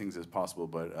those other things as possible,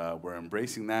 but we're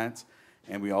embracing that.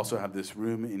 And we also have this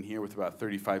room in here with about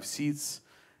 35 seats.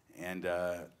 And,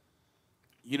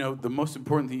 you know, the most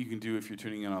important thing you can do if you're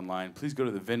tuning in online, please go to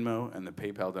the Venmo and the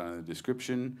PayPal down in the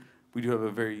description. We do have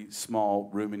a very small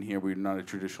room in here. We're not a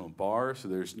traditional bar, so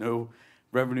there's no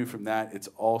revenue from that. It's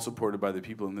all supported by the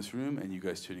people in this room and you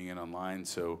guys tuning in online.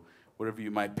 So whatever you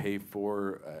might pay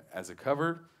for as a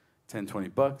cover, 10, 20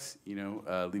 bucks, you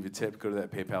know, leave a tip, go to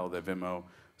that PayPal, that Venmo,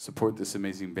 support this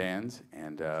amazing band,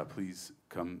 and please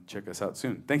come check us out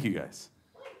soon. Thank you, guys.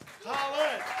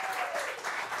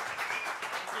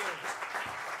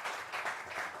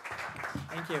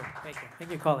 Thank you. Thank you.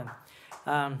 Thank you, Colin.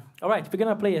 All right, we're going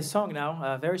to play a song now,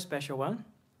 a very special one.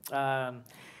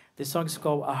 This song is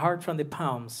called A Heart from the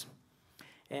Palms.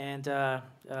 And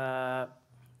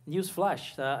news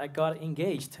flash, I got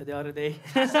engaged the other day.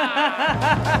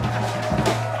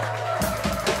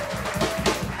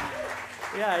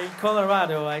 Yeah, in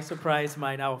Colorado, I surprised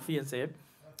my now fiancée.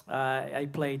 I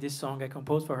played this song I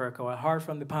composed for her called A Heart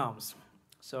from the Palms.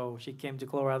 So she came to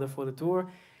Colorado for the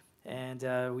tour, and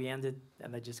we ended,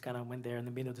 and I just kind of went there in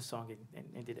the middle of the song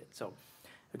and did it. So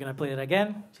we're going to play it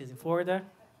again. She's in Florida.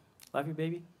 Love you,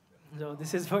 baby. So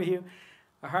this is for you.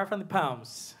 A Heart from the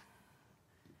Palms.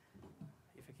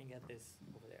 If I can get this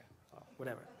over there. Oh,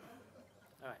 whatever.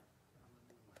 All right.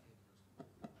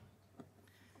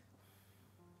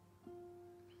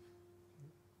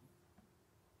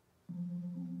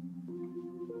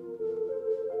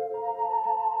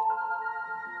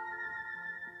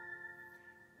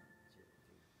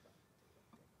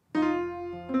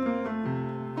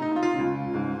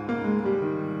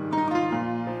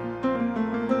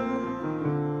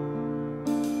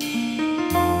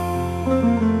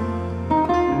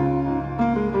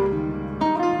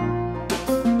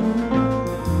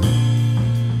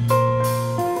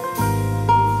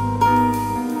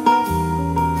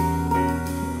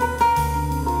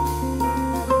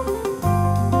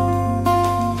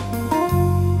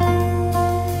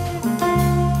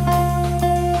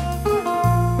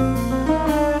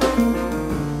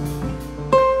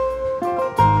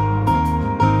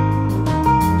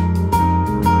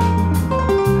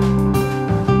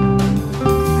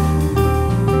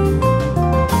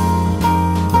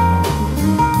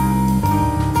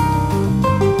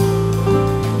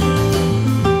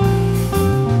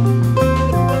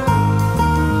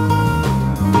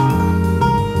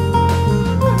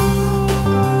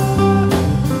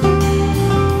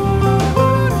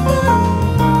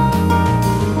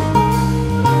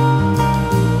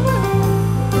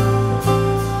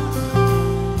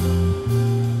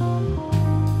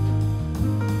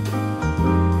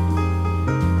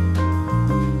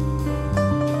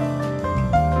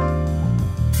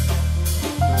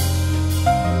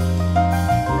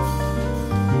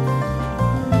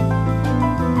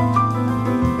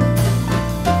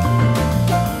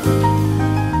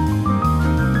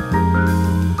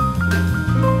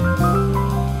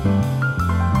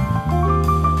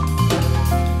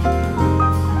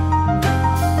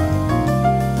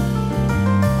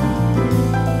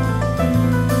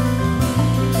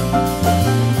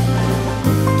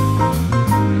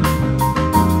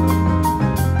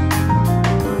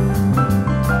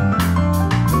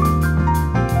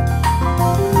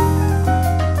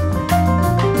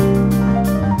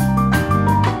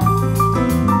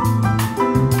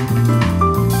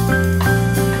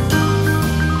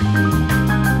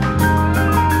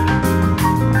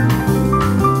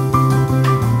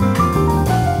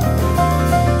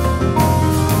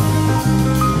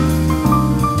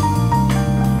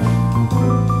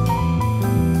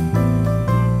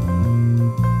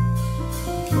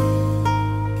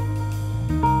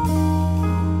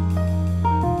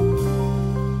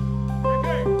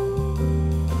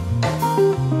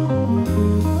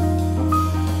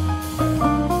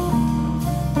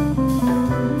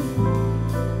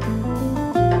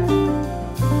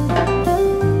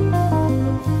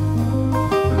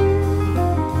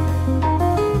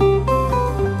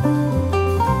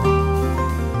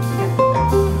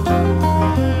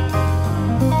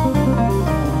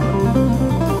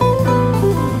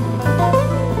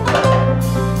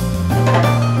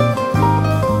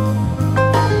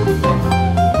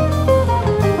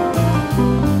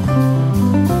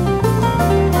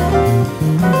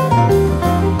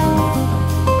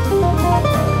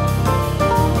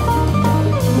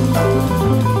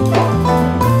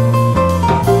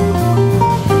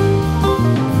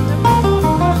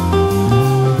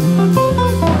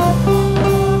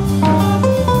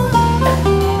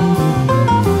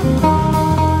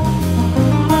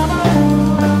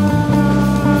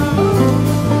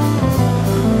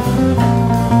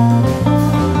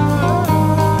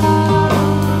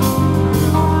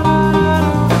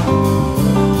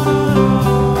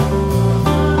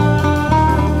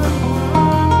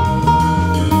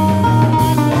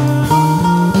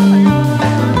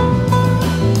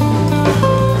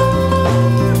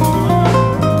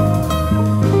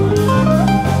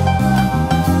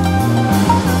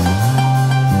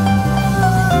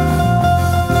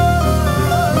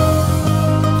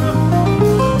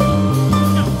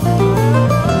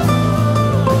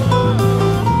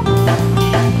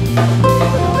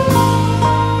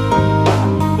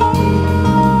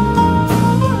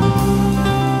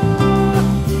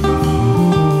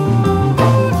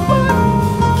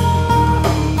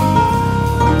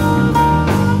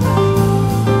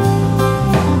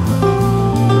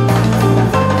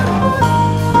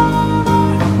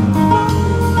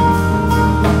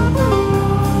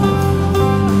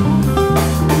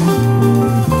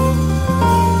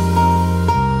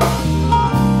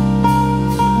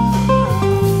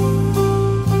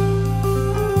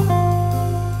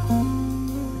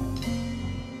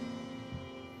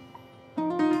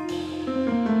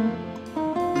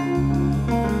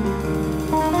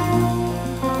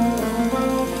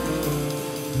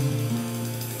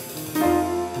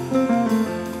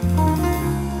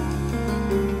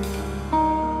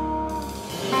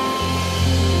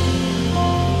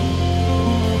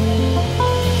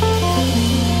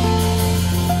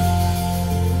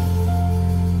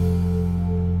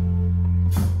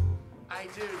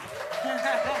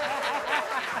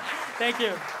 Thank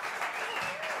you.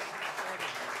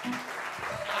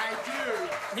 I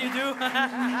do. You do?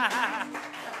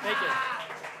 Thank you.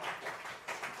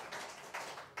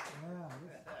 Yeah,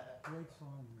 this is a great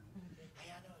song. Hey,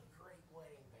 I know a great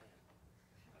wedding band.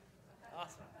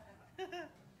 Awesome.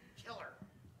 Killer.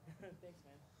 Thanks,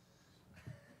 man.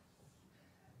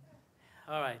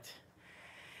 All right.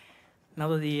 Now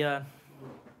that the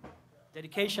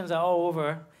dedications are all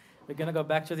over, we're going to go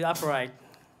back to the Upright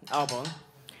album.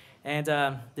 And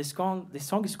this song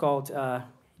is called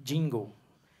Jingle.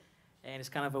 And it's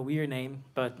kind of a weird name,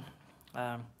 but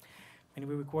when we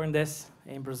were recording this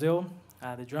in Brazil,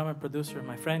 the drummer and producer,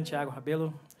 my friend Thiago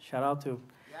Rabello, shout out to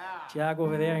Thiago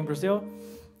over there in Brazil.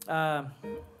 I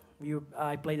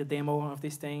played a demo of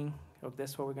this thing. Oh,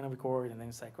 that's what we're gonna record, and then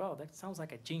it's like, oh, that sounds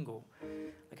like a jingle,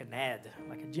 like an ad,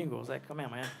 like a jingle. I was like, come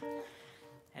on, man.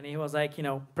 And he was like,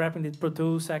 prepping the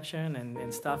produce section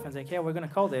and stuff, and I was like, yeah, we're gonna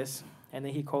call this, and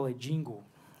then he called it Jingle,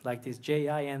 like this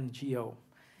Jingo,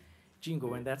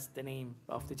 Jingle, and that's the name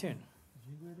of the tune.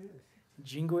 Jingle it is.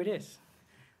 Jingle it is.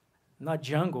 Not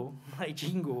jungle, like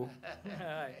jingle.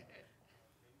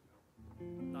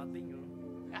 Not bingo.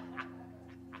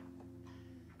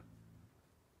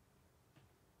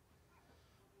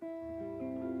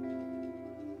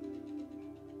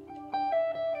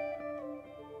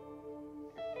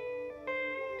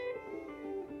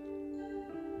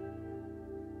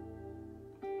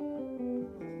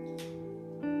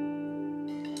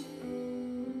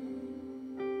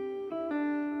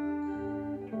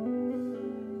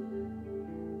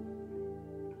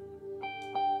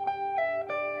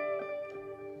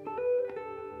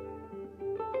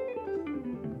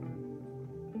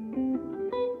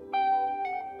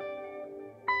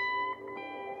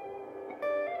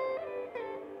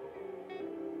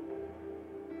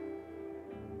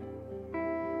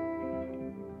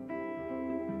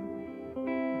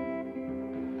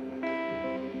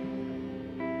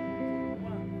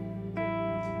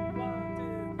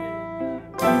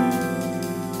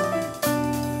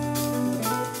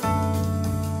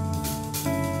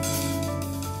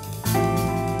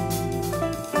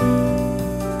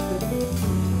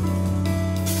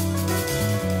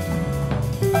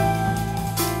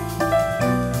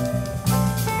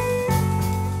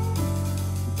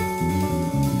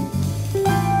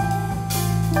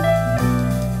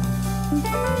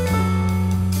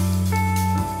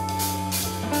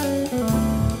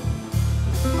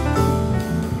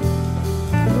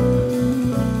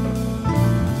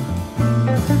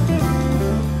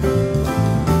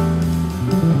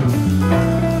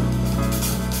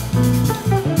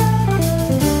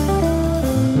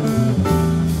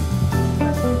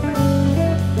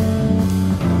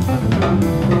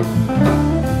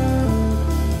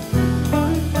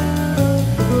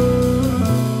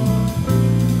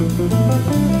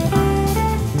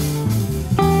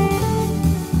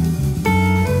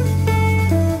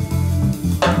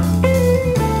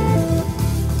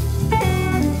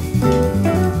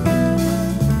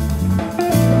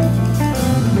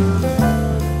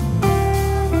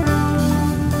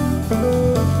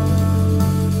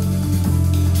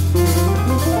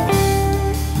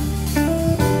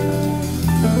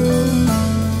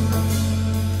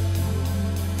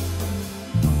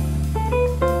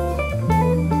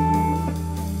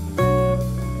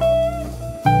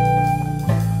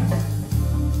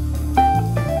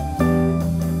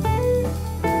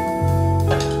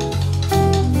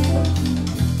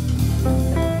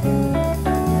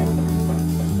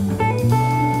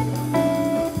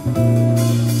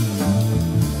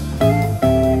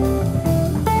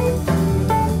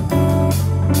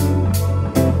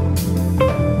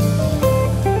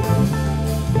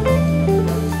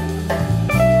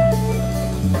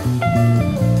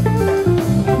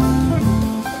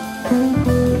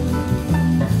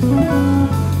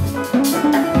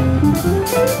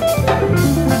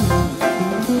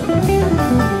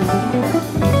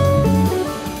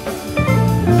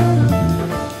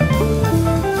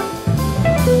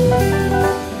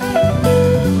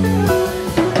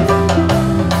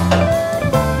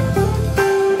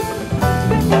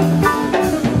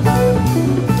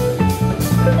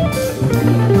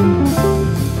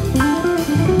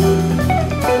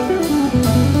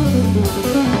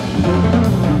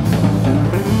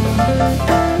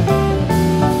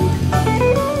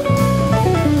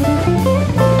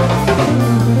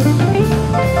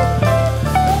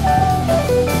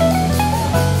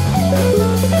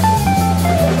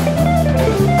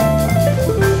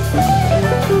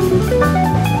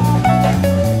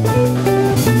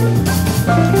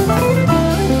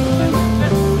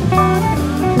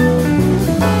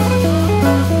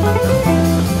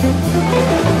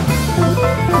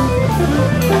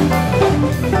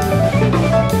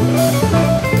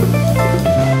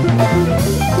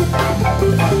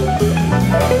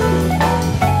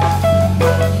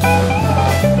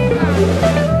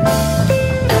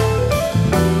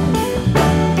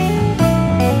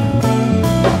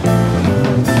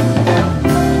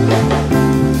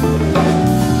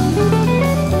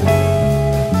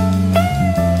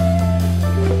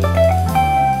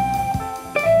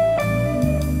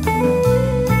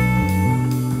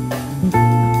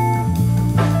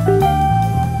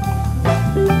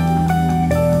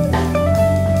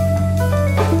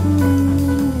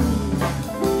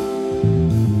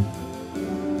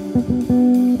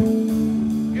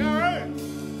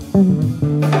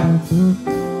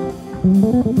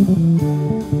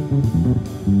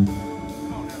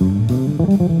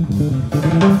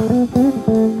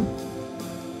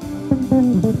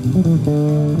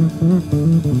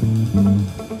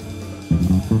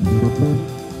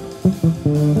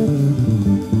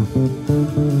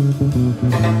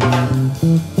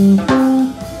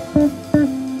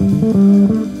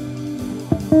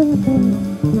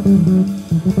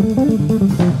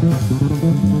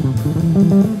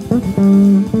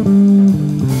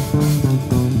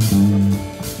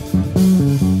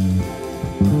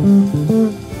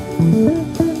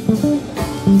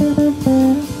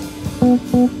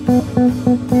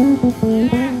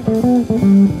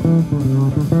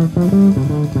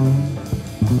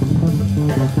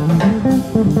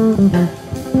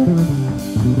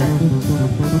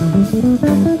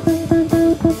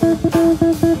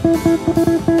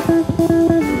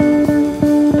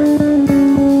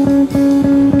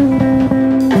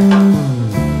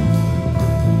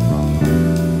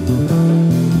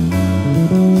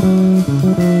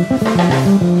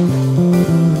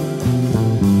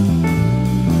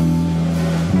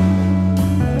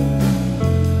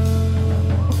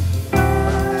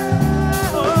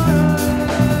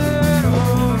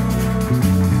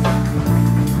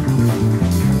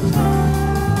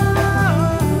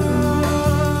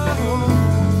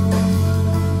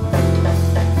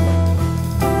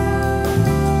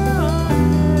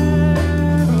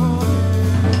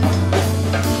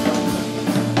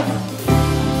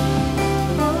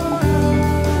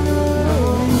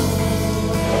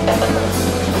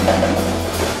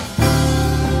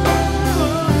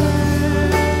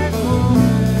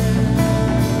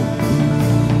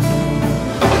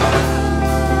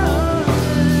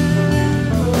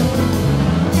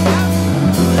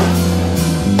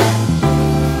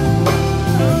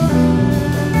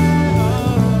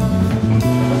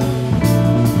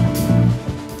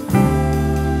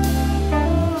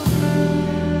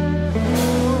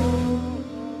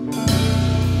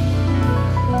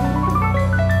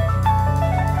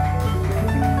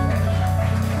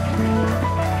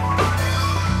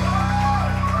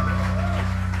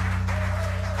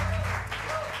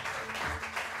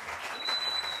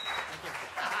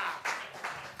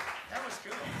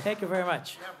 Thank you very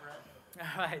much. All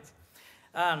right.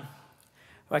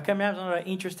 Well, coming up with another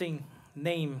interesting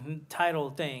name, title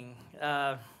thing.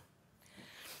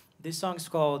 This song's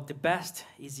called "The Best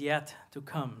Is Yet to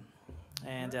Come,"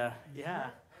 and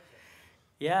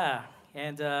yeah.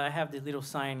 And I have this little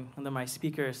sign under my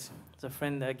speakers. It's a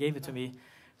friend that gave it to me,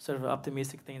 sort of an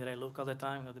optimistic thing that I look all the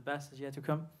time. You know, the best is yet to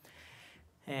come.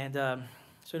 And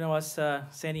so I was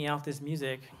sending out this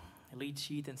music, a lead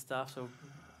sheet and stuff, so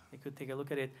they could take a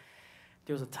look at it.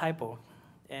 There was a typo,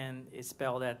 and it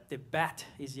spelled that the bat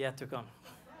is yet to come.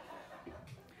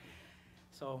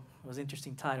 So it was an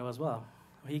interesting title as well.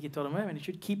 Rique told him, man, you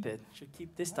should keep it. You should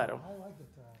keep this title. I like the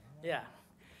title. Yeah.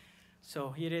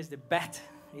 So here it is, the bat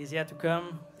is yet to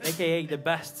come, aka the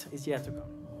best is yet to come.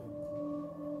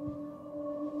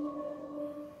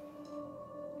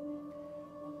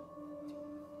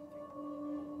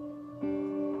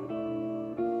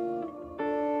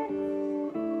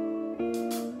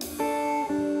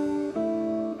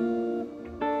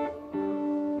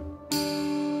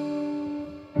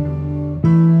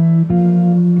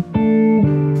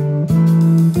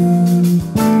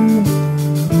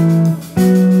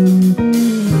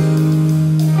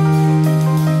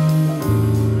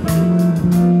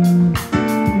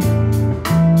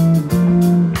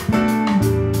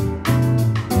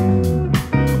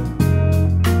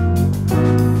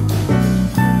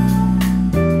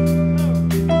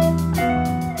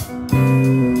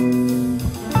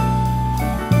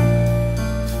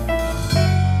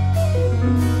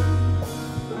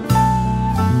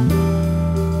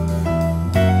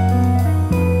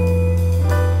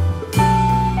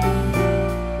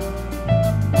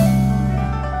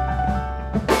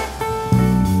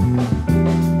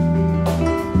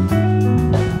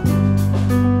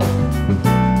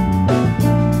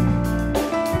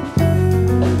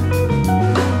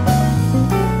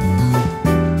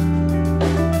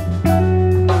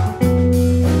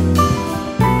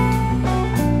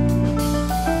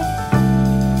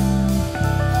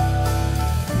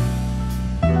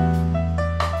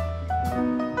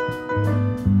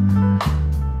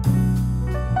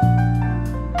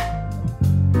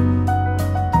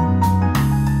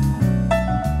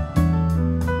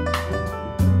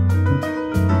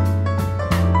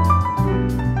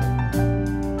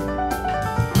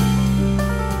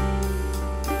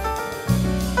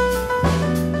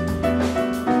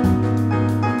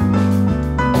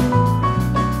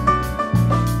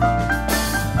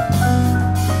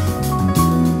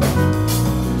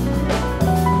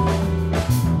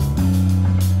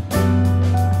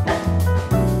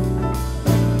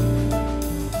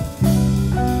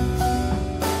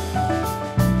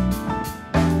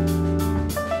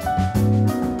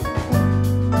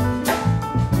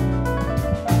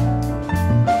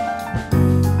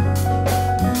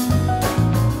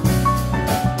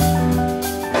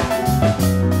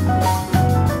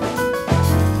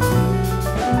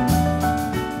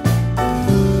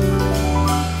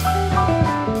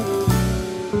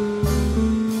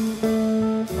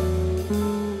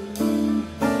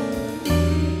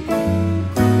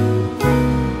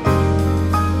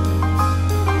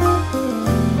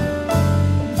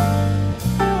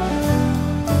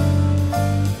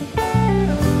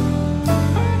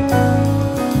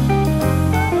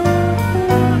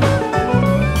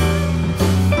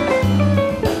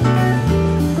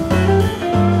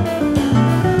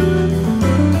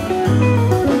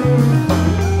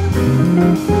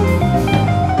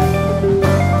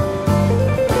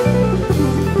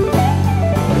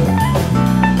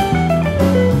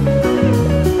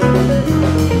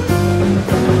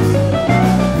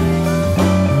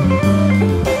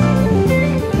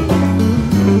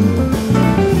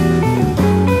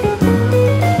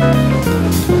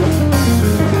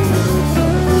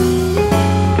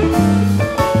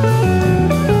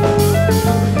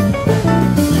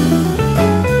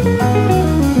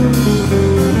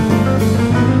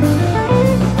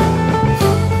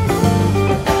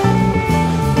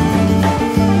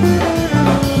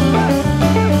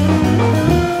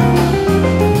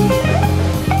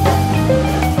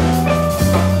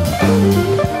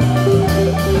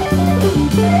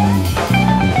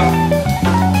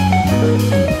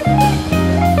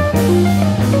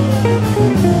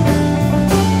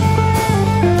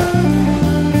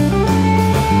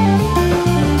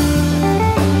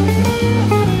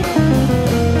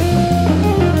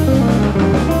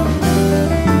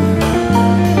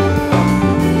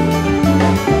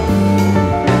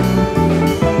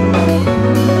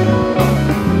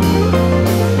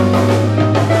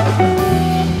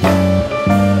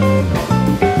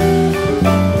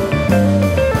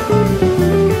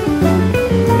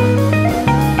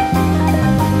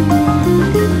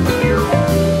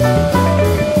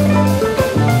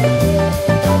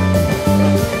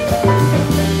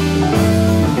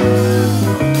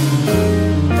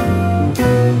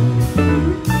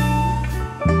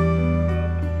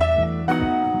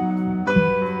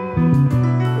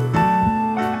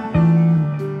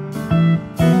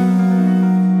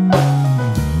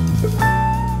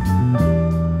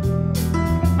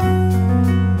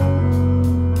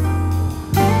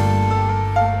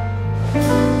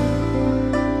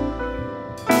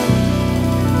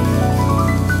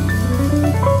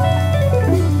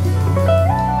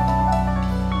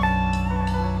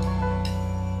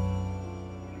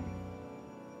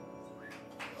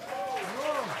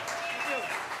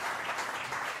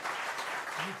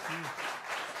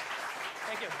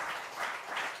 Thank you.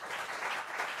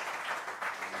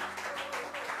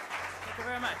 Thank you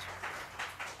very much.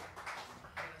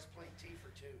 Let's play tea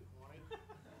for two. Want it?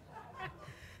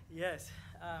 Yes.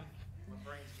 My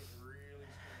brain's getting really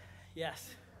skinny.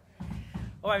 Yes.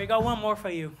 All right, we got one more for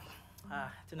you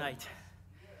tonight.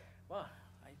 Well,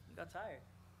 I got tired.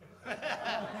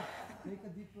 Take a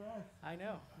deep breath. I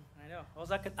know. I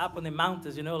was like up on the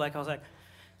mountains, you know, like I was like,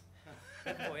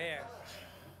 for air.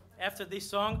 After this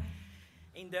song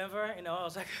in Denver, you know, I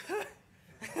was like,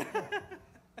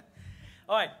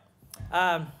 all right.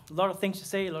 A lot of things to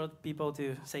say, a lot of people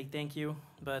to say thank you.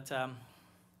 But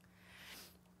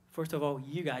first of all,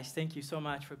 you guys, thank you so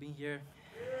much for being here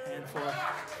and for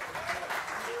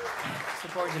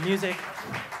supporting the music.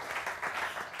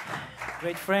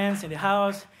 Great friends in the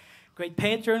house. Great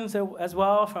patrons as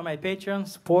well, from my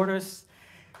patrons, supporters.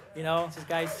 You know, these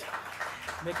guys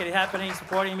making it happening,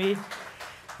 supporting me.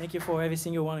 Thank you for every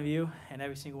single one of you and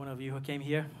every single one of you who came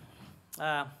here.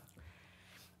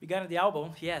 We got the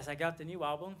album. Yes, I got the new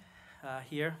album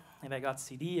here. And I got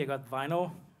CD, I got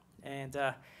vinyl, and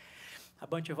a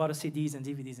bunch of other CDs and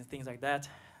DVDs and things like that.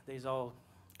 There's all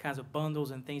kinds of bundles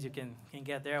and things you can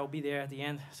get there. I'll be there at the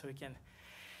end so we can,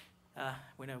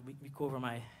 when we cover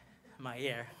my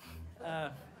ear.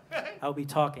 I'll be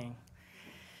talking.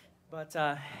 But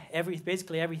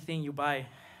basically everything you buy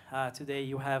today,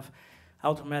 you have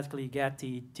automatically get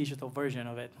the digital version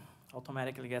of it.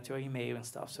 Automatically get your email and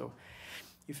stuff. So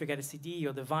if you get a CD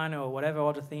or the vinyl or whatever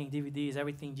other thing, DVDs,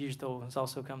 everything digital has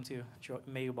also come to your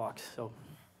mailbox. So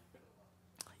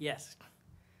yes.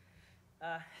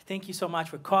 Thank you so much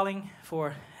for calling,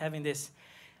 for having this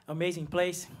amazing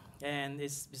place. And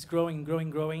it's growing, growing,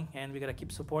 growing. And we got to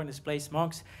keep supporting this place,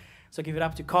 Monks. So give it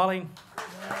up to Colin.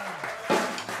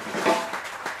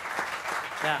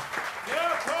 Yeah.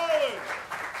 Yeah, Colin!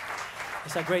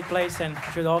 It's a great place, and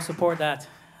you should all support that.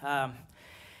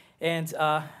 And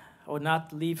I would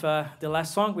not leave the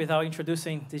last song without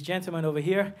introducing this gentleman over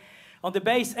here. On the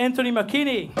bass, Anthony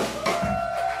McKinney.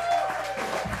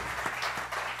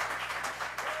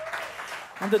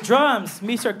 On the drums,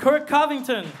 Mr. Kirk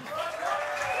Covington.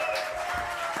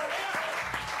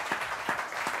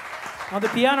 On the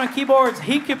piano and keyboards,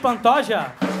 Rique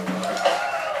Pantoja.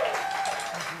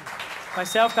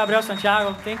 Myself, Gabriel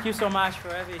Santiago. Thank you so much for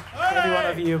every one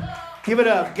of you. Give it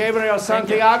up, Gabriel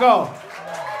Santiago.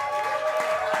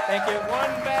 Thank you.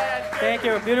 One bad. Thank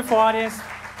you, beautiful audience.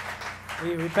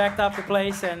 We packed up the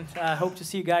place and hope to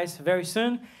see you guys very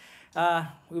soon.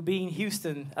 We'll be in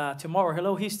Houston tomorrow.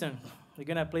 Hello, Houston. We're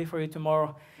going to play for you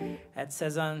tomorrow at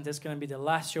Cezanne. That's going to be the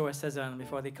last show at Cezanne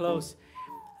before they close.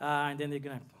 And then they're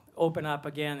going to open up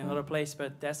again in another place,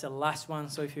 but that's the last one.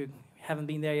 So if you haven't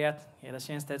been there yet, yeah, there's a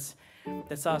chance that's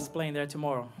us playing there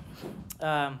tomorrow.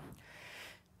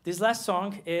 This last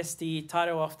song is the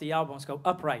title of the album. It's called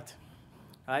Upright.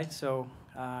 Right? So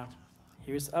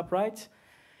here's Upright.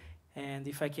 And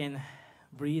if I can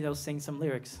breathe, I'll sing some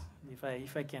lyrics.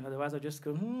 If I can. Otherwise, I'll just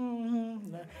go,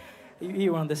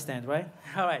 You understand, right?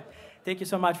 All right. Thank you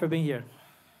so much for being here.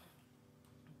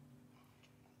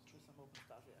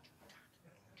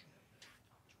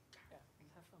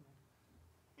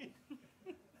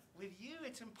 With you,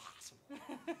 it's impossible.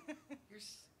 You're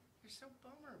so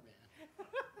bummer, man.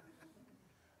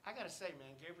 I gotta say,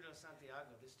 man, Gabriel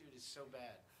Santiago, this dude is so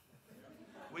bad.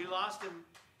 We lost him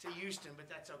to Houston, but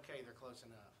that's okay. They're close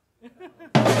enough.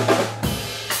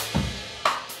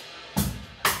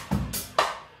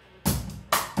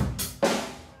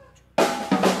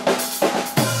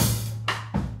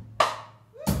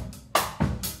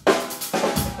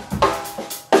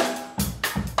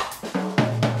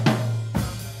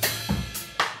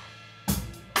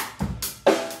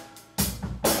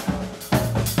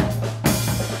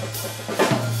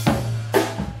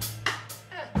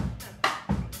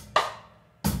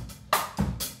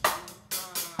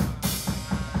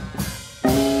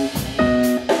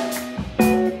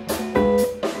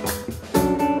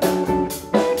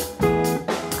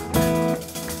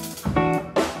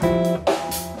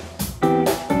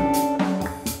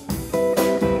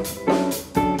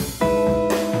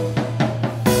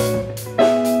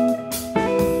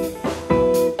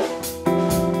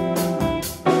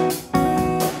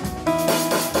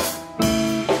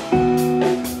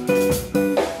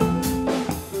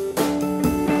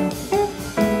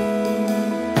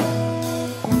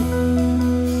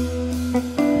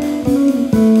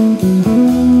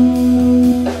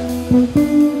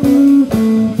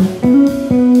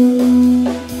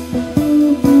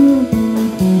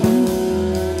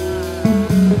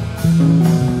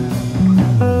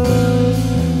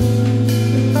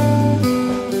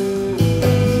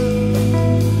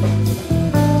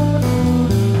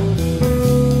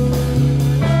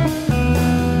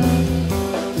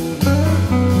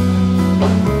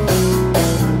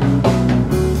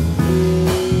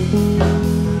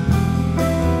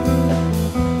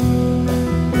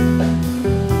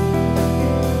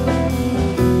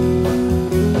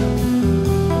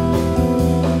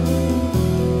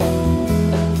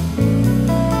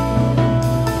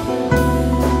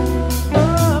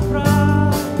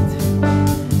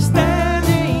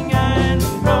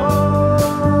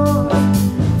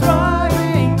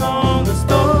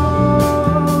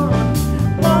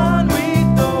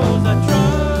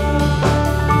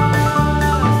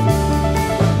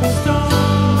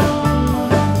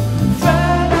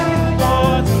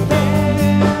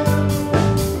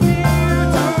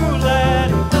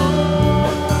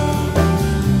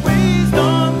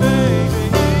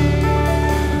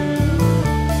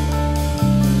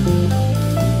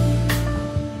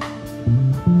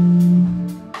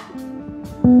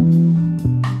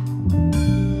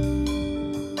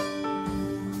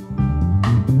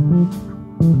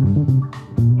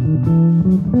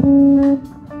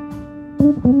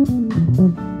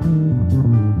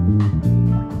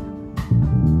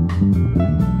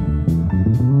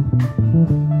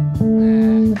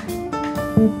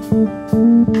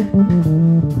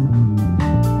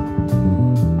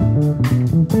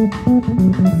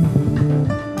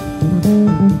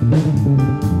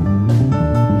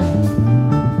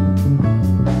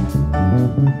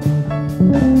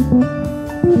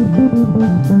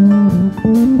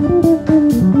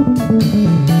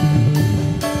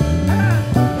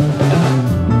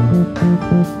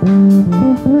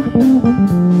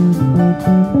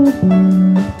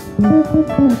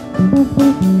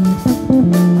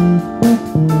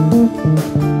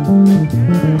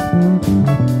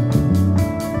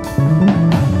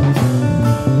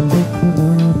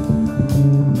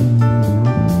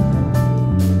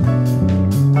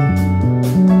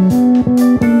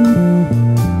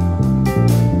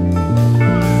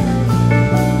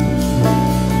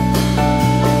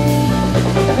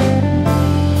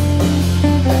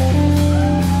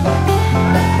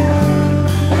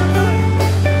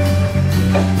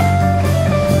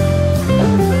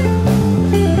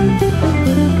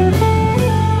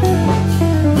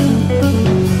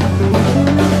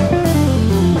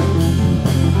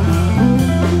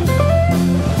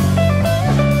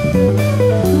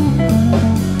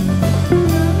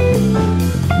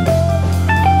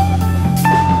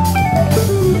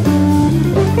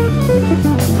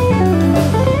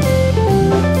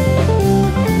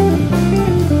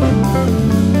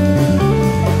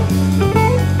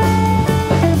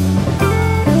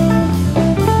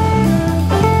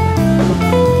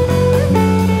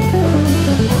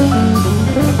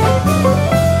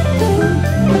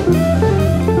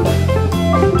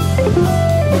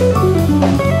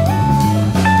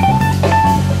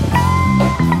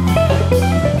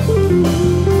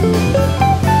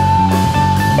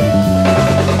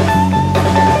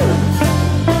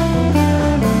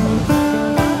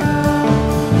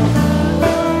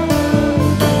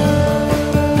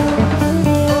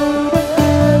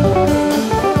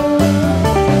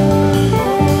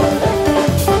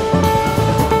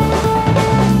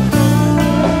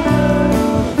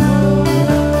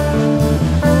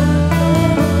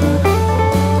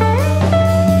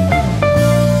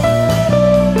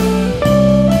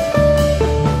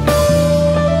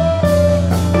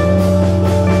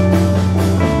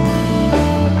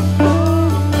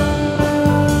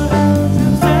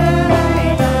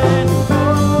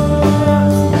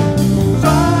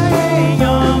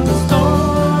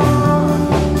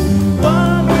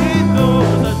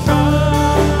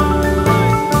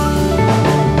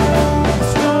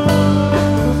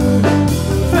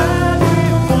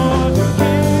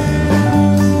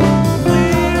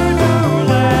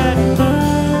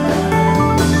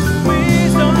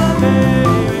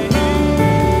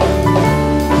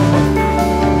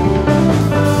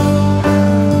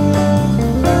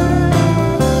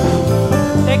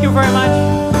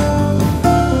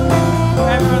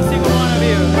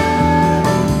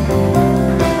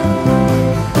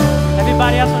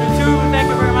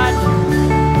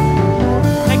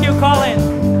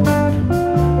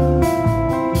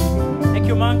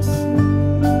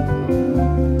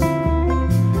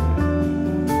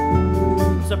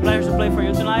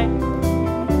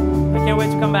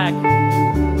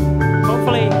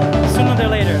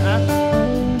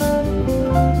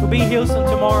 Gilson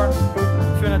tomorrow,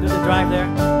 if you want to do the drive there.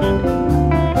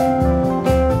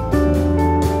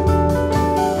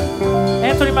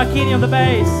 Anthony McKinney on the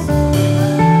bass.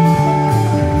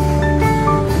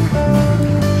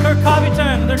 Kirk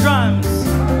Covington on the drums.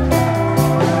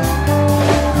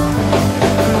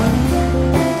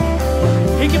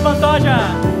 Rique Pantoja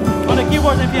on the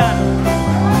keyboards and piano.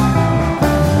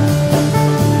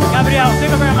 Gabriel,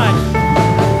 thank you very much.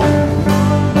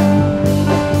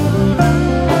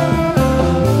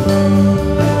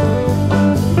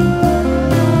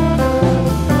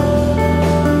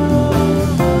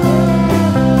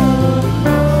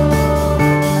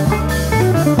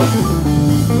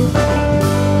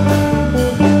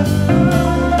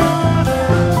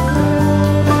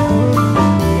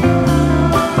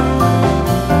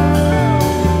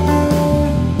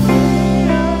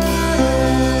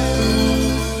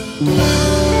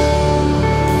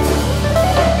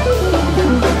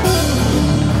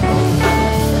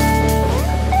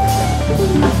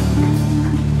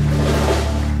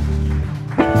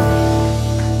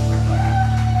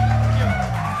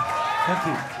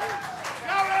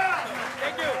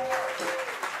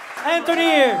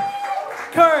 Anthony,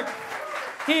 Kirk,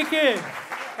 Rique,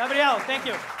 Gabriel, thank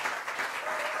you.